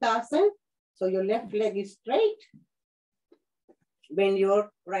 Pavanmukta. So your left leg is straight. Bend your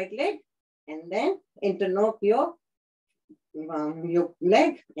right leg. And then interlock your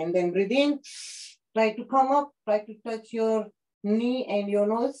leg. And then breathe in. Try to come up. Try to touch your knee and your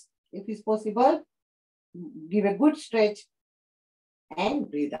nose if it's possible. Give a good stretch.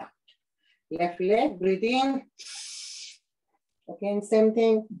 And breathe out. Left leg, breathe in. Again, same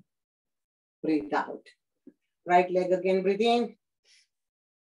thing. Breathe out. Right leg again, breathe in.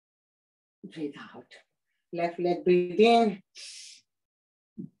 Breathe out. Left leg, breathe in.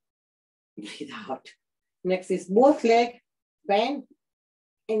 Breathe out. Next is both leg. Bend.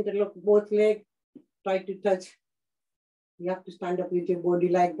 Interlock both leg. Try to touch. You have to stand up with your body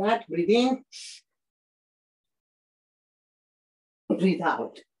like that. Breathe in. Breathe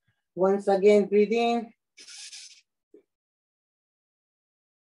out. Once again, breathe in.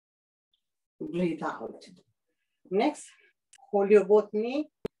 Breathe out. Next, hold your both knee.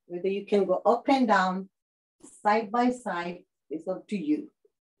 Whether you can go up and down, side by side, it's up to you.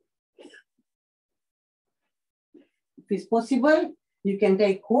 If it's possible, you can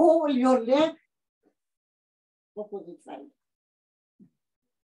take hold your leg, opposite side.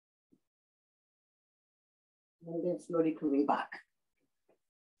 And then slowly coming back.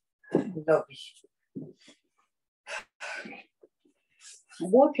 Lovely.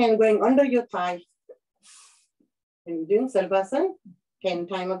 Both hands going under your thigh. And doing Salvasan 10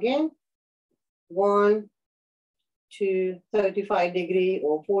 times again. 1, 2, 35 degree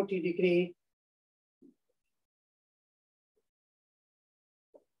or 40 degree.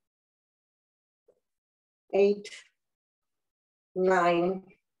 8, 9,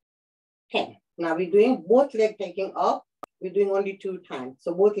 10. Now we're doing both legs taking up. We're doing only 2 times.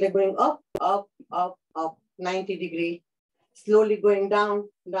 So both legs going up, up, up, up, 90 degree. Slowly going down,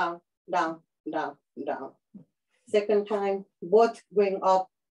 down, down, down, down. Second time, both going up,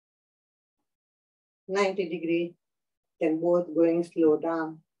 90 degree. Then both going slow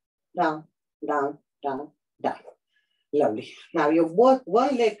down, down, down, down, down. Lovely. Now you're both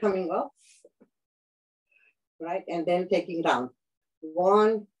one leg coming up, right? And then taking down.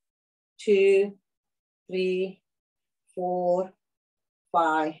 1, 2, 3, 4,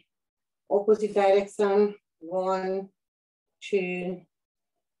 5. Opposite direction. 1, 2,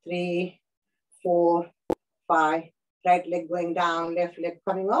 3, 4, 5. Right leg going down, left leg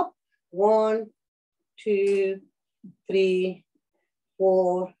coming up. 1, 2, 3,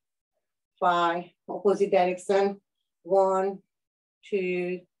 4, 5. Opposite direction. 1,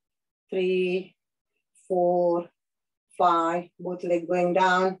 2, 3, 4, 5. Both leg going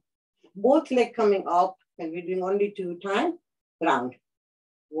down. Both leg coming up, and we're doing only 2 times. Round.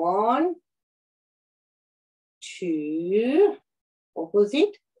 1, 2.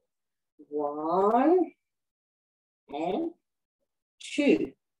 Opposite. 1 and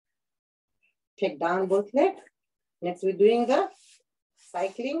 2. Take down both legs. Next, we're doing the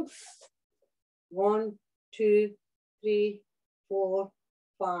cycling. 1, 2, 3, 4,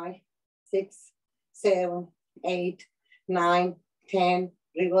 5, 6, 7, 8, 9, 10.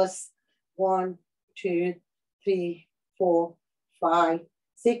 Reverse. 1, 2, 3, 4, 5,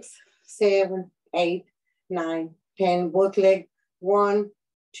 6, 7, 8, 9, 10. Both legs. 1,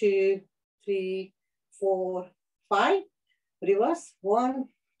 2, 3, 4, 5. Reverse. 1,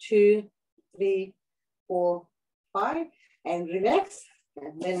 2, 3, 4, 5. And relax.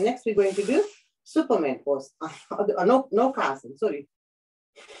 And then next we're going to do Superman pose. No casting, sorry.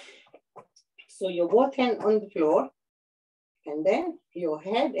 So your both hand on the floor. And then your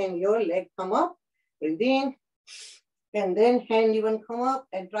head and your leg come up. Breathe in. And then hand even come up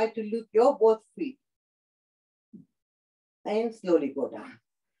and try to loop your both feet. And slowly go down.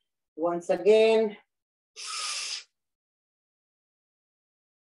 Once again.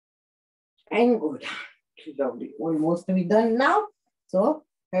 And go down. Lovely. Almost we done now. So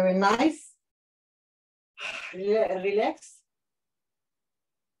have a nice, relax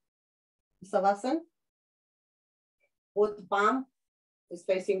Savasana. Both palm is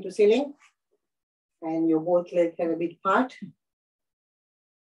facing to ceiling. And your both legs have a bit apart.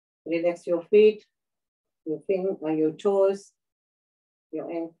 Relax your feet, your finger, your toes,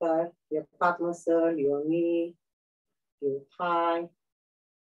 your ankle, your calf muscle, your knee, your thigh,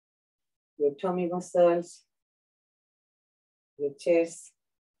 your tummy muscles, your chest,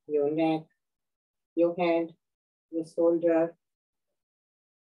 your neck, your hand, your shoulder.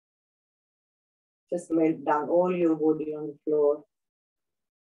 Just melt down all your body on the floor.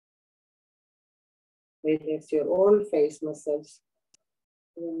 Relax your whole face muscles.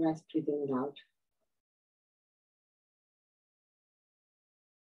 Nice breathing out.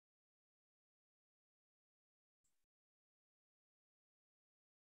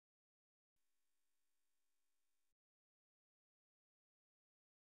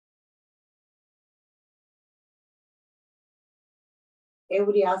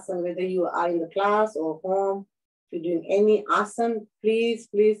 Every asana, whether you are in the class or home, if you're doing any asana, please,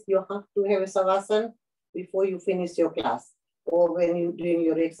 you have to have a savasana before you finish your class or when you're doing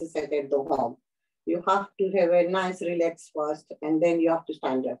your exercise at the home. You have to have a nice relax first and then you have to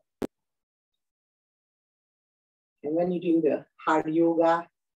stand up. And when you're doing the hard yoga,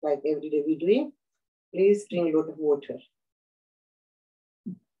 like every day we're doing, please drink a lot of water.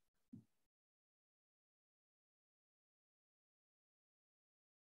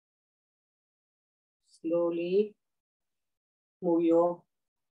 Slowly move your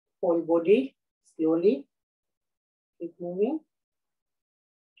whole body, slowly. Keep moving.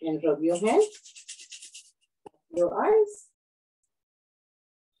 And rub your hands, your eyes.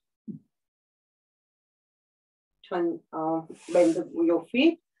 Turn, bend your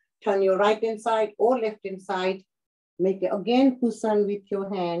feet. Turn your right hand side or left hand side. Make it again cushion with your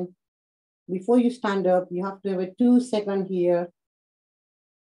hand. Before you stand up, you have to have a 2 second here.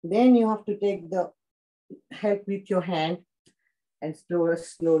 Then you have to take the help with your hand and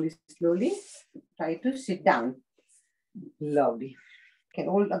slowly try to sit down. Lovely. Can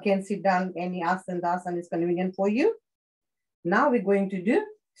all again sit down, any asana, the asana is convenient for you. Now we're going to do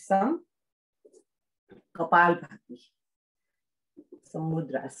some Kapalbhati, some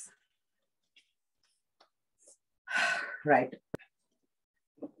mudras. Right.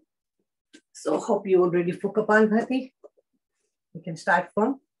 So hope you're ready for Kapalbhati. We can start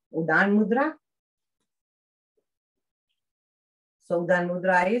from Udan Mudra. So Udan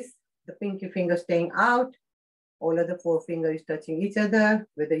Mudra is the pinky finger staying out. All of the 4 fingers touching each other,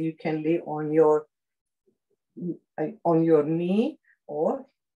 whether you can lay on your knee or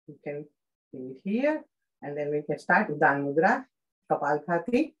you can lay it here. And then we can start Udan Mudra,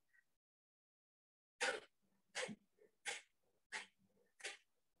 Kapalbhati.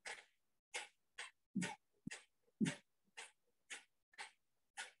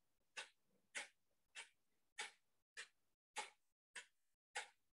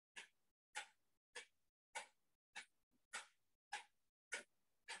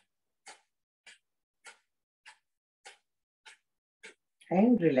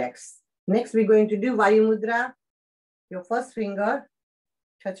 And relax. Next, we're going to do Vayu Mudra. Your first finger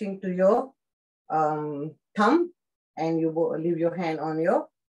touching to your thumb, and you leave your hand on your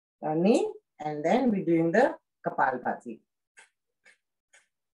knee, and then we're doing the Kapalbhati.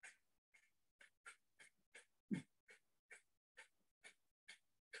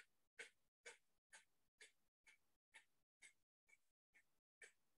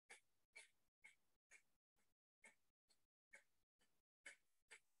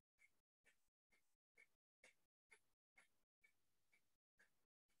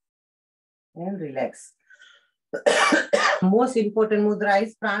 And relax. Most important mudra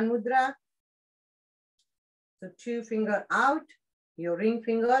is Pran Mudra. So 2 finger out, your ring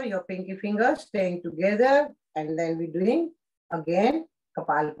finger, your pinky finger staying together, and then we're doing again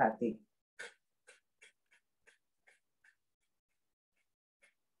Kapalbhati.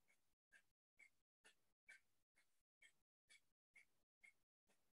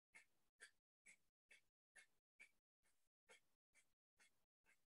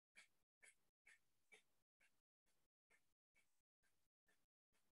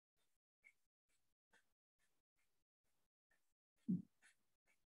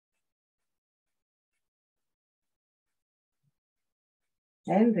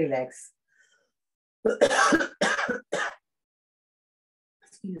 And relax.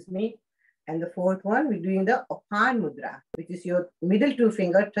 Excuse me. And the 4th one, we're doing the Apan Mudra, which is your middle 2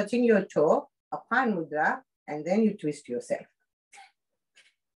 finger touching your toe, Apan Mudra, and then you twist yourself.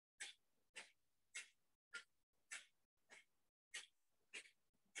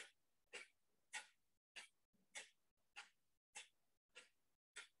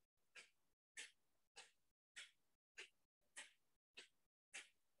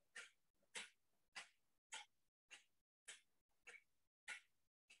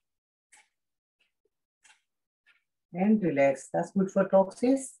 And relax. That's good for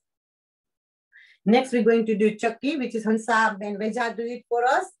toxins. Next, we're going to do Chakki, which is Hansa and Veja do it for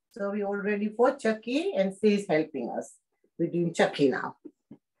us. So we're all ready for Chakki, and she is helping us. We're doing Chakki now.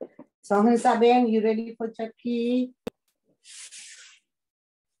 So Hansa Ben, you ready for Chakki?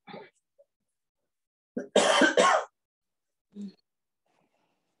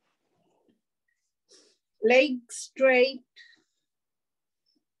 Legs straight.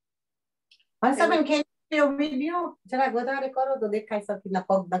 Hansa Ben, can you see your video? Jara godare karo to dekhai sakina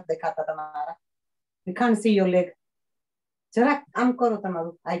pag nak dekhata tamara. We can't see your leg. Jara am karo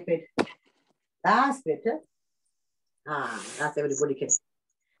tamaru iPad. That's better. Ah, that's everybody can see.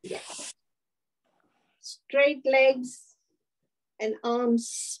 Yeah. Straight legs and arms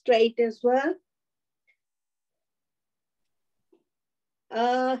straight as well.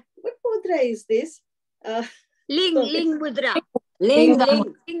 What mudra is this? Ling mudra. Ling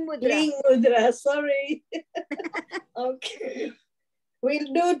Mudra. Ling mudra, sorry. Okay.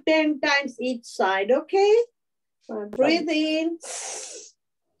 We'll do 10 times each side, okay? So breathe in,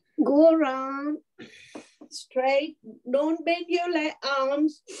 go around, straight, don't bend your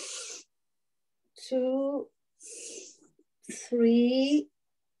arms. 2, 3,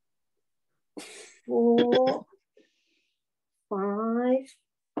 4, 5,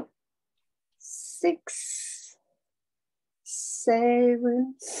 6,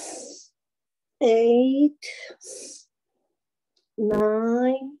 7, 8,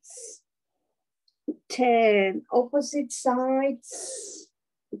 9, 10. Opposite sides.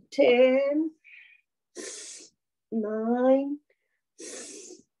 10, 9,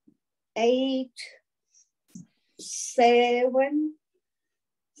 8, 7,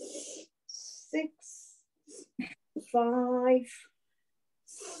 6, 5,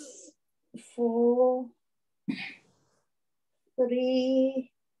 4,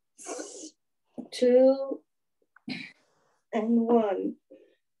 3, 2, and 1.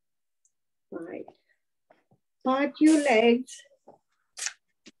 Right. Part your legs.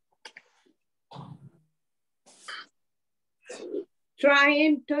 Try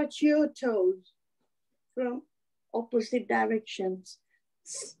and touch your toes from opposite directions.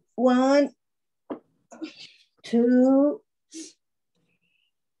 1, 2,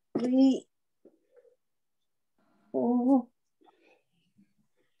 3, 4,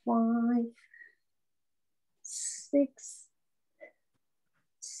 5, 6,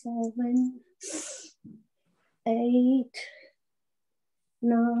 7, 8,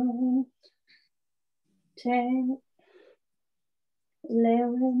 9, 10,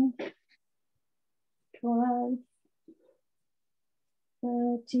 11, 12,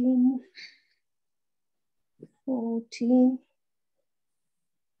 13, 14,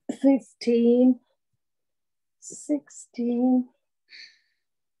 15, 16,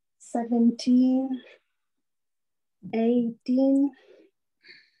 17, 18,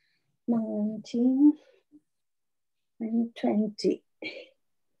 19, and 20.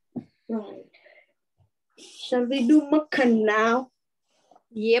 Right. Shall we do makhan now?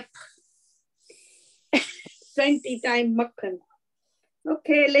 Yep. 20 times makhan.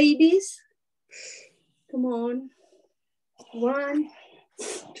 Okay, ladies. Come on. 1,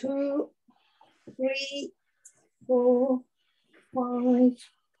 2, 3, 4, 5,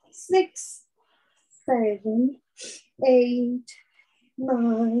 6, 7, 8,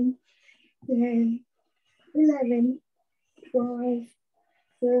 9, 10, 11, 12,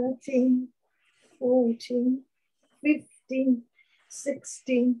 13, 14, 15,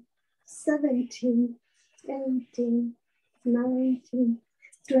 16, 17, 17, 19,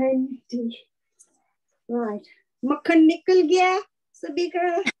 20. Right. मक्खन निकल गया सभी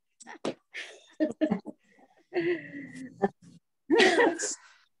का.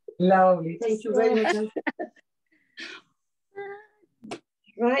 Lovely. Thank you very much.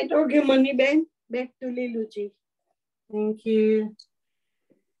 Right, okay, Money Ben. Back to Lilu Ji. Thank you.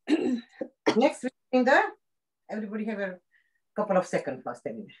 Next finger. Everybody have a couple of seconds first.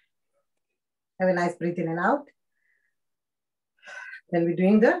 Anyway. Have a nice breath in and out. Then we're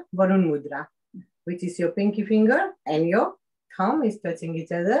doing the Varun Mudra, which is your pinky finger and your thumb is touching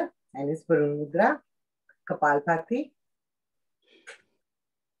each other, and it's Varun Mudra, Kapalbhati.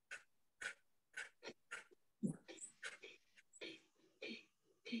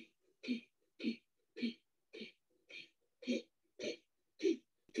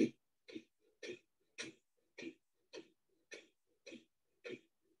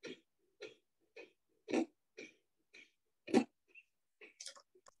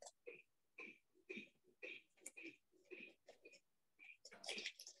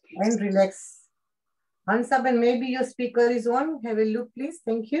 And relax. Hands up, and maybe your speaker is on. Have a look, please.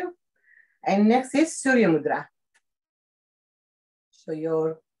 Thank you. And next is Surya Mudra. So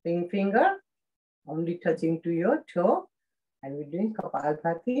your ring finger only touching to your toe, and we're doing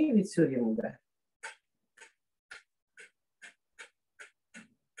Kapalbhati with Surya Mudra.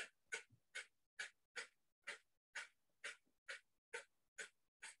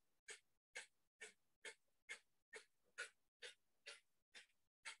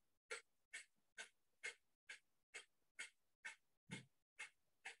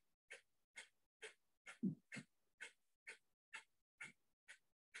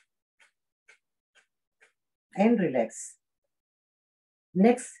 And relax.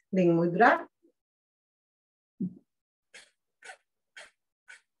 Next, Ling Mudra.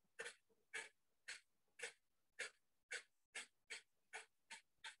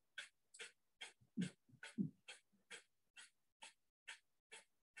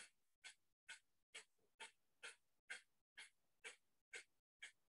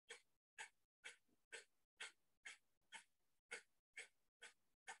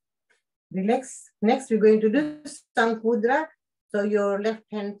 Relax. Next, we're going to do Sank Mudra. So your left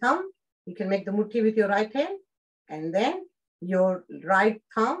hand thumb, you can make the mutti with your right hand, and then your right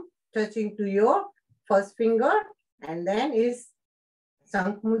thumb touching to your first finger, and then is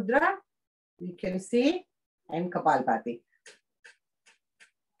Sank Mudra. You can see, and Kapalbhati.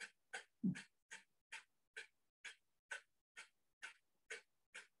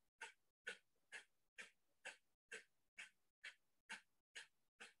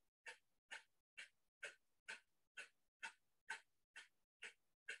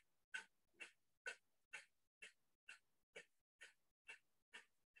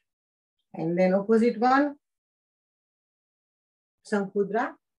 And then opposite one, Sank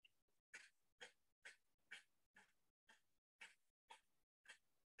Mudra.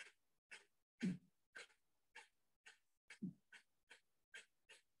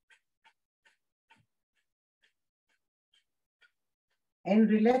 And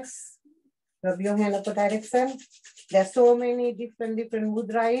relax. Rub your hand up a direction. There's so many different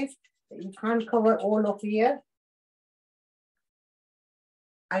mudras. You can't cover all of here.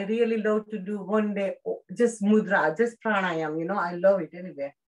 I really love to do one day just mudra, just pranayam. You know, I love it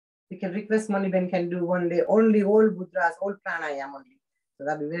anyway. You can request Maniben can do one day only all mudras, all pranayam only. So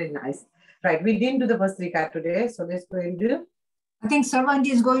that'd be very nice. Right, we didn't do the Vastrika today, so let's go and do. I think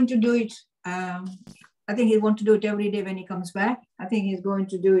Sarvanji is going to do it. I think he wants to do it every day when he comes back. I think he's going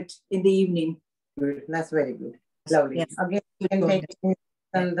to do it in the evening. Good, that's very good. Lovely. Yes. Again, you can take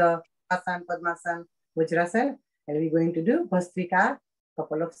and the Asan, Padmasan, Vajrasan, and we're going to do Vastrika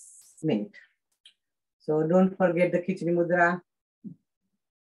couple of minutes. So don't forget the Khichdi Mudra.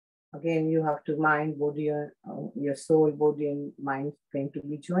 Again, you have to mind, body, your soul, body, and mind going to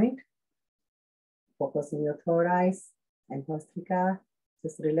be joined. Focus on your third eyes and Vastrika.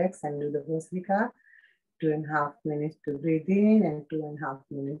 Just relax and do the Vastrika. 2.5 minutes to breathe in and 2.5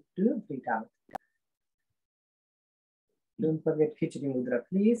 minutes to breathe out. Don't forget Khichdi Mudra,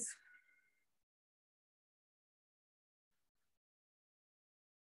 please.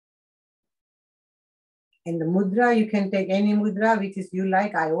 In the mudra, you can take any mudra, which is you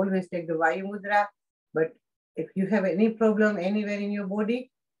like. I always take the Vayu Mudra, but if you have any problem anywhere in your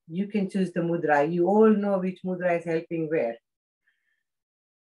body, you can choose the mudra. You all know which mudra is helping where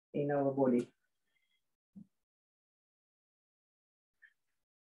in our body.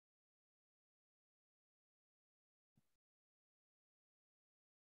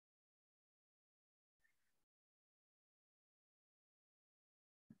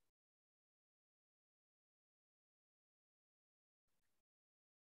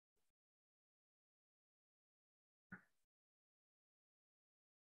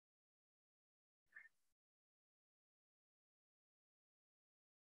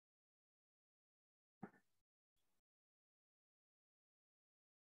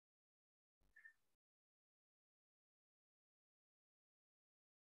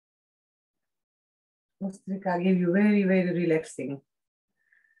 Bhastrika give you very, very relaxing.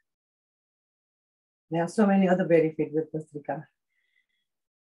 There are so many other benefits with Bhastrika.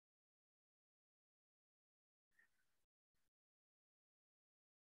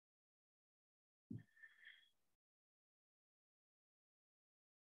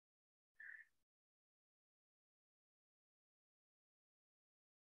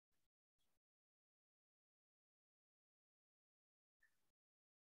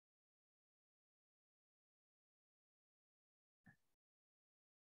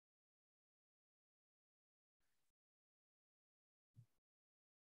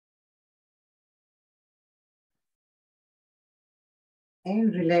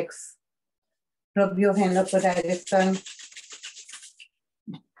 And relax. Rub your hand up the direction.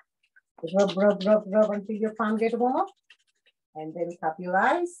 Rub, rub, rub, rub until your palm get warm. And then tap your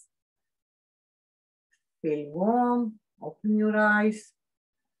eyes. Feel warm. Open your eyes.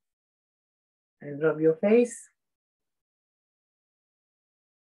 And rub your face.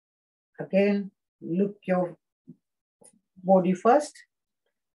 Again, look your body first.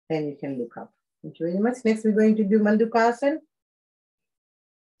 Then you can look up. Thank you very much. Next, we're going to do Mandukasana.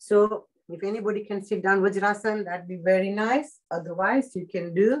 So if anybody can sit down Vajrasana, that'd be very nice. Otherwise, you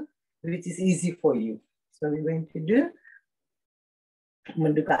can do which is easy for you. So we're going to do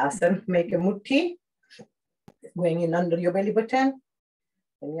Mandukasana. Make a mutti, going in under your belly button.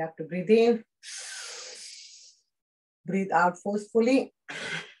 Then you have to breathe in. Breathe out forcefully.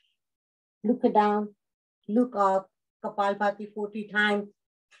 Look down, look up, Kapalbhati 40 times.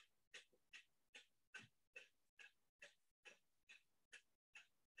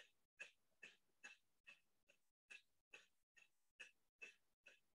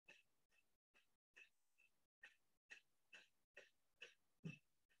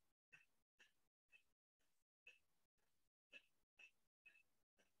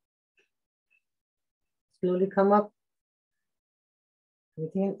 Slowly come up.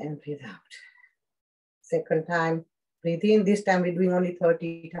 Breathe in and breathe out. Second time, breathe in. This time we're doing only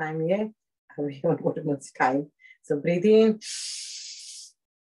 30 times here. We don't go too much time. So breathe in.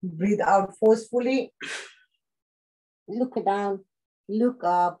 Breathe out forcefully. Look down, look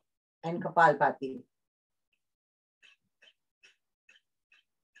up, and Kapalbhati.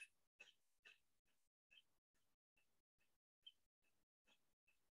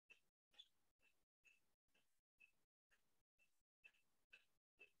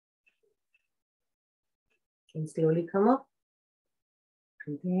 And slowly come up,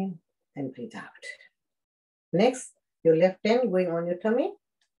 breathe in and breathe out. Next, your left hand going on your tummy,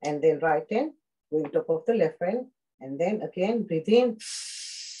 and then right hand going top of the left hand, and then again breathe in,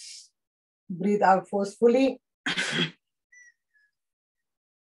 breathe out forcefully.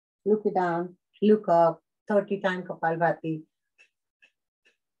 Look down, look up, 30 times Kapalbhati.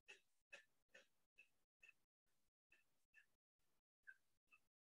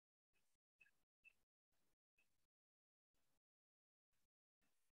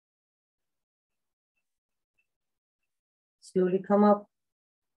 Slowly come up,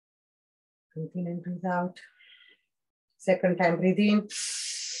 breathe in and breathe out. Second time, breathe in.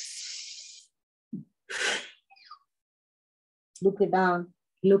 Look it down,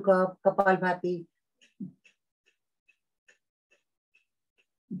 look up, Kapalbhati.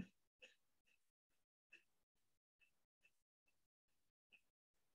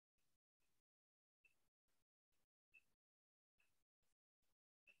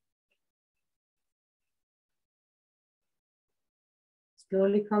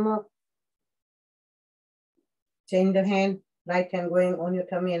 Slowly come up. Change the hand, right hand going on your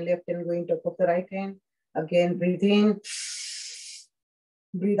tummy and left hand going top of the right hand. Again, breathe in.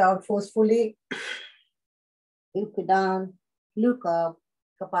 Breathe out forcefully. Look down, look up,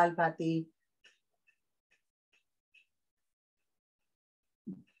 Kapalbhati.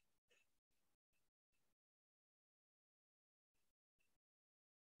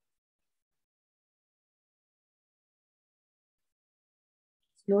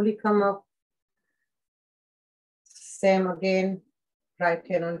 Slowly come up. Same again. Right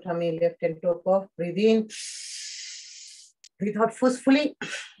hand on tummy, left hand top off. Breathe in. Breathe out forcefully.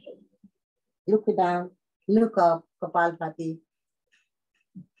 Look down. Look up, Kapalbhati.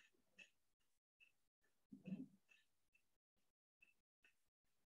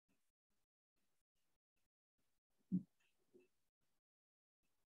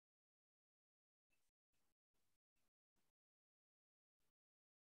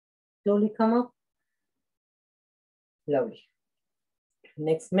 Slowly come up. Lovely.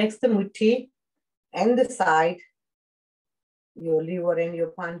 Next, mix the mutti and the side, your liver and your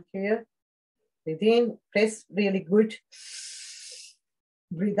pancreas. Breathe in, press really good.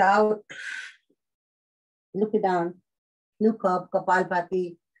 Breathe out. Look it down. Look up,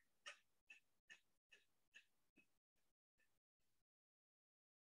 Kapalbhati.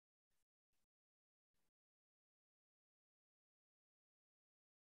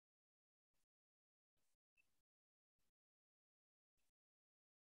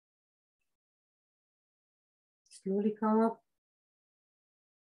 Slowly come up.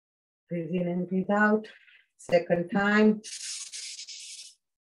 Breathe in and breathe out. Second time.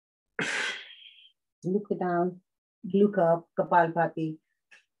 Look down. Look up, Kapalbhati.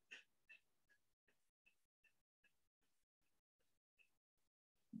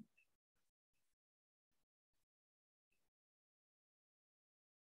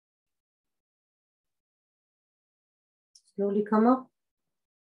 Slowly come up.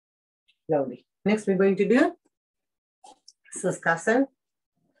 Lovely. Next, we're going to do Suskasan.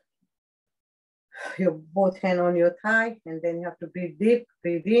 Your both hand on your thigh, and then you have to breathe deep.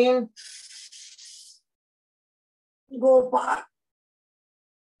 Breathe in. Go back.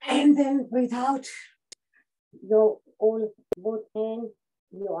 And then breathe out. Your all both hands,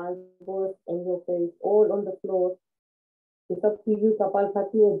 your elbows, and your face all on the floor. It's up to you,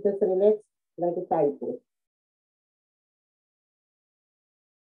 Kapalbhati, or just relax like a child pose.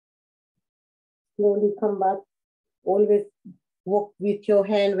 Slowly come back. Always walk with your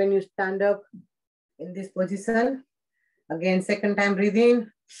hand when you stand up in this position. Again, second time, breathe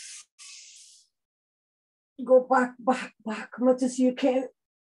in. Go back, back, back, much as you can.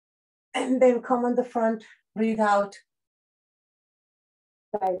 And then come on the front, breathe out.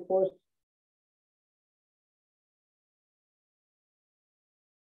 Side pose.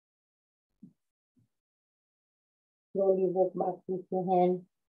 Slowly walk back with your hand.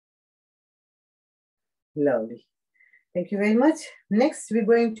 Lovely. Thank you very much. Next, we're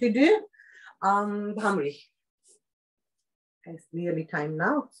going to do Bhamri. It's nearly time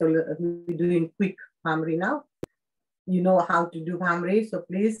now. So we're doing quick Bhamri now. You know how to do Bhamri, so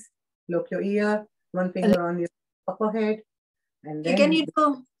please lock your ear, one finger on your upper head. And then can you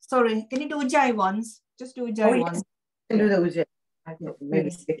do Ujjayi ones? Just do Ujjayi ones. You can do the Ujjayi.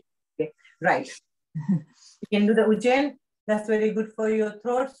 Maybe. Okay. Right. You can do the Ujjayi. That's very good for your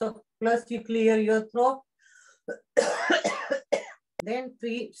throat. So plus you clear your throat. Then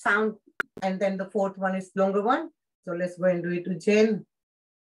 3 sound, and then the 4th one is longer one. So let's go and do it Ujjayi.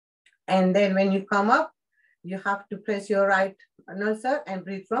 And then when you come up, you have to press your right nulcer and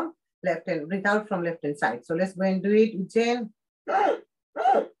breathe from left hand, breathe out from left hand side. So let's go and do it Ujjayi.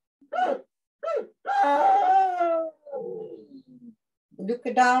 Look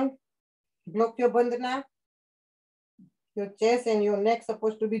it down. Block your bandhana. Your chest and your neck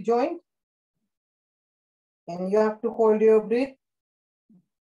supposed to be joined. And you have to hold your breath.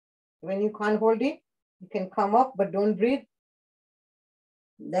 When you can't hold it, you can come up, but don't breathe.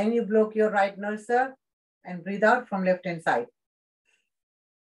 Then you block your right nulcer and breathe out from left hand side.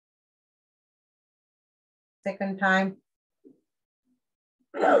 Second time.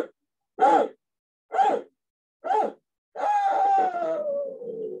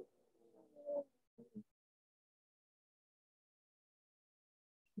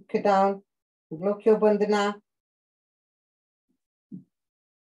 Look down, block your bandhana.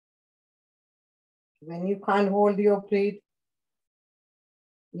 When you can't hold your breath,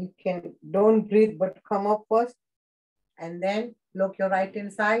 you can don't breathe, but come up first, and then block your right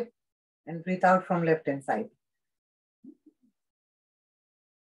hand side and breathe out from left hand side.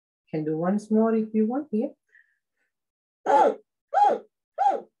 Can do once more if you want here.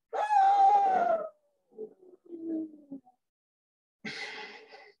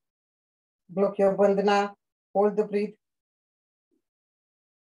 Block your bandhana, hold the breath.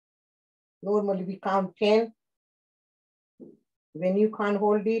 Normally we count 10. When you can't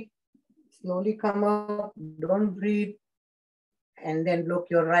hold it, slowly come up, don't breathe, and then block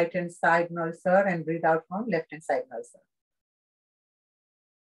your right hand side nulcer and breathe out from left hand side nulcer.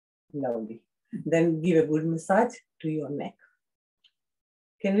 Lovely. Then give a good massage to your neck.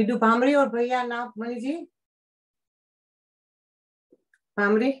 Can we do Bhamri or Bhaiya now, Maniji?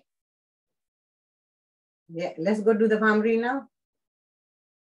 Bhamri? Yeah, let's go do the Bhamri now.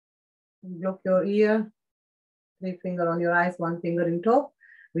 Block your ear, 3 finger on your eyes, 1 finger in top.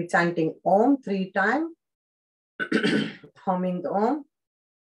 We're chanting Om 3 times, humming the Om.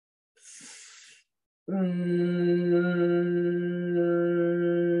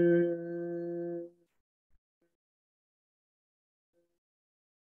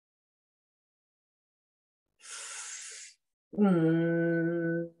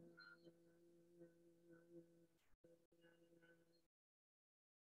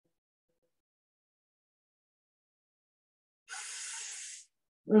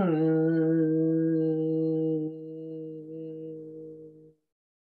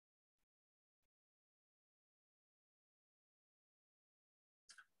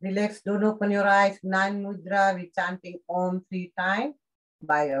 Relax, don't open your eyes. Nan Mudra, we're chanting Om 3 times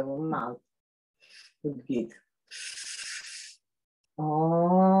by our mouth. Good.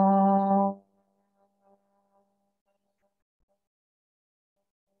 Om.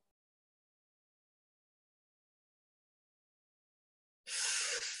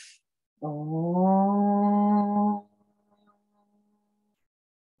 Om.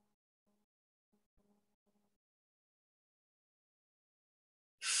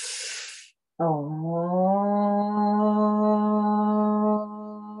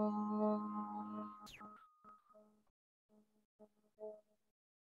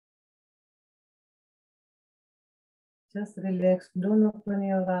 Just relax, don't open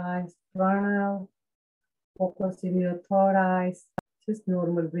your eyes. Pranav, focus in your third eyes. Just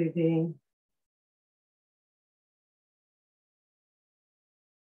normal breathing.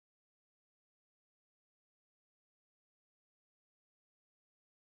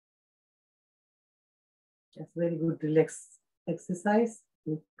 Just very good relax exercise.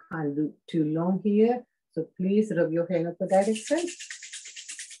 You can't do too long here. So please rub your hand up the direction.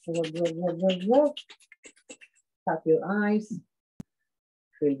 Rub. Tap your eyes.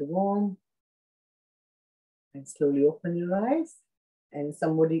 Feel the warmth. And slowly open your eyes. And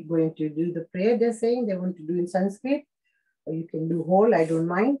somebody going to do the prayer they're saying they want to do in Sanskrit. Or you can do whole, I don't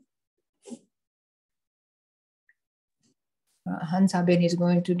mind. Hansaben is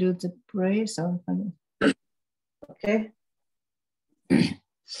going to do the prayer. So Okay.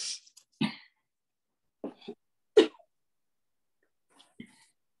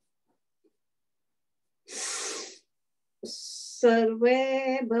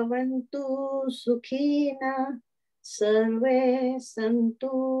 सर्वे भवन्तु सुखिनः सर्वे सन्तु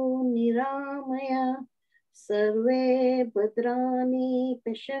निरामया सर्वे भद्राणि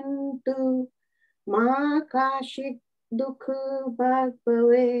पश्यन्तु मा काचित् दुःख भाग्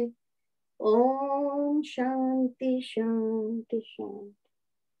भवेत् Om Shanti Shanti Shanti.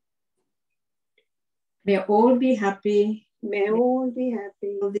 May all be happy. May all be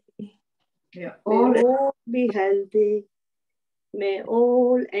happy. May May all be healthy. May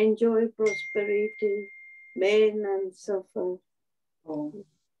all enjoy prosperity. May none suffer.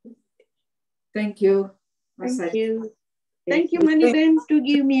 Thank you. Thank you. Thank you, Maniben, to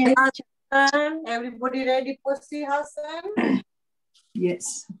give me a chance. Everybody ready for Sihasan?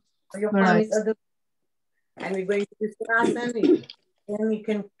 Yes. Your Right. other, and we're going to do Sihasan. Then you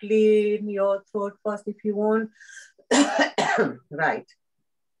can clean your throat first if you want. Right.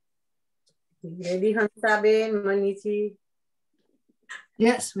 Ready, Hansaben, Manichi?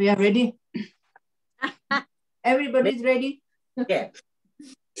 yes, we are ready. Everybody's ready. Okay.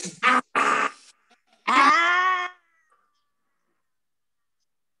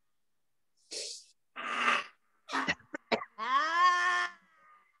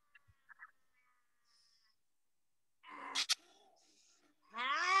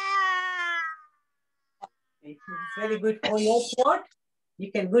 It's very good for your throat.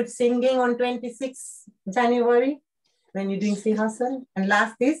 You can good singing on 26 January when you're doing Sihasan. And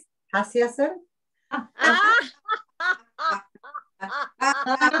last is Hasyasan.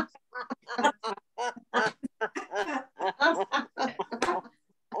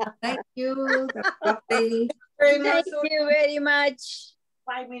 Thank you. Thank you very much.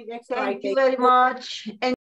 5 minutes. Thank you very much.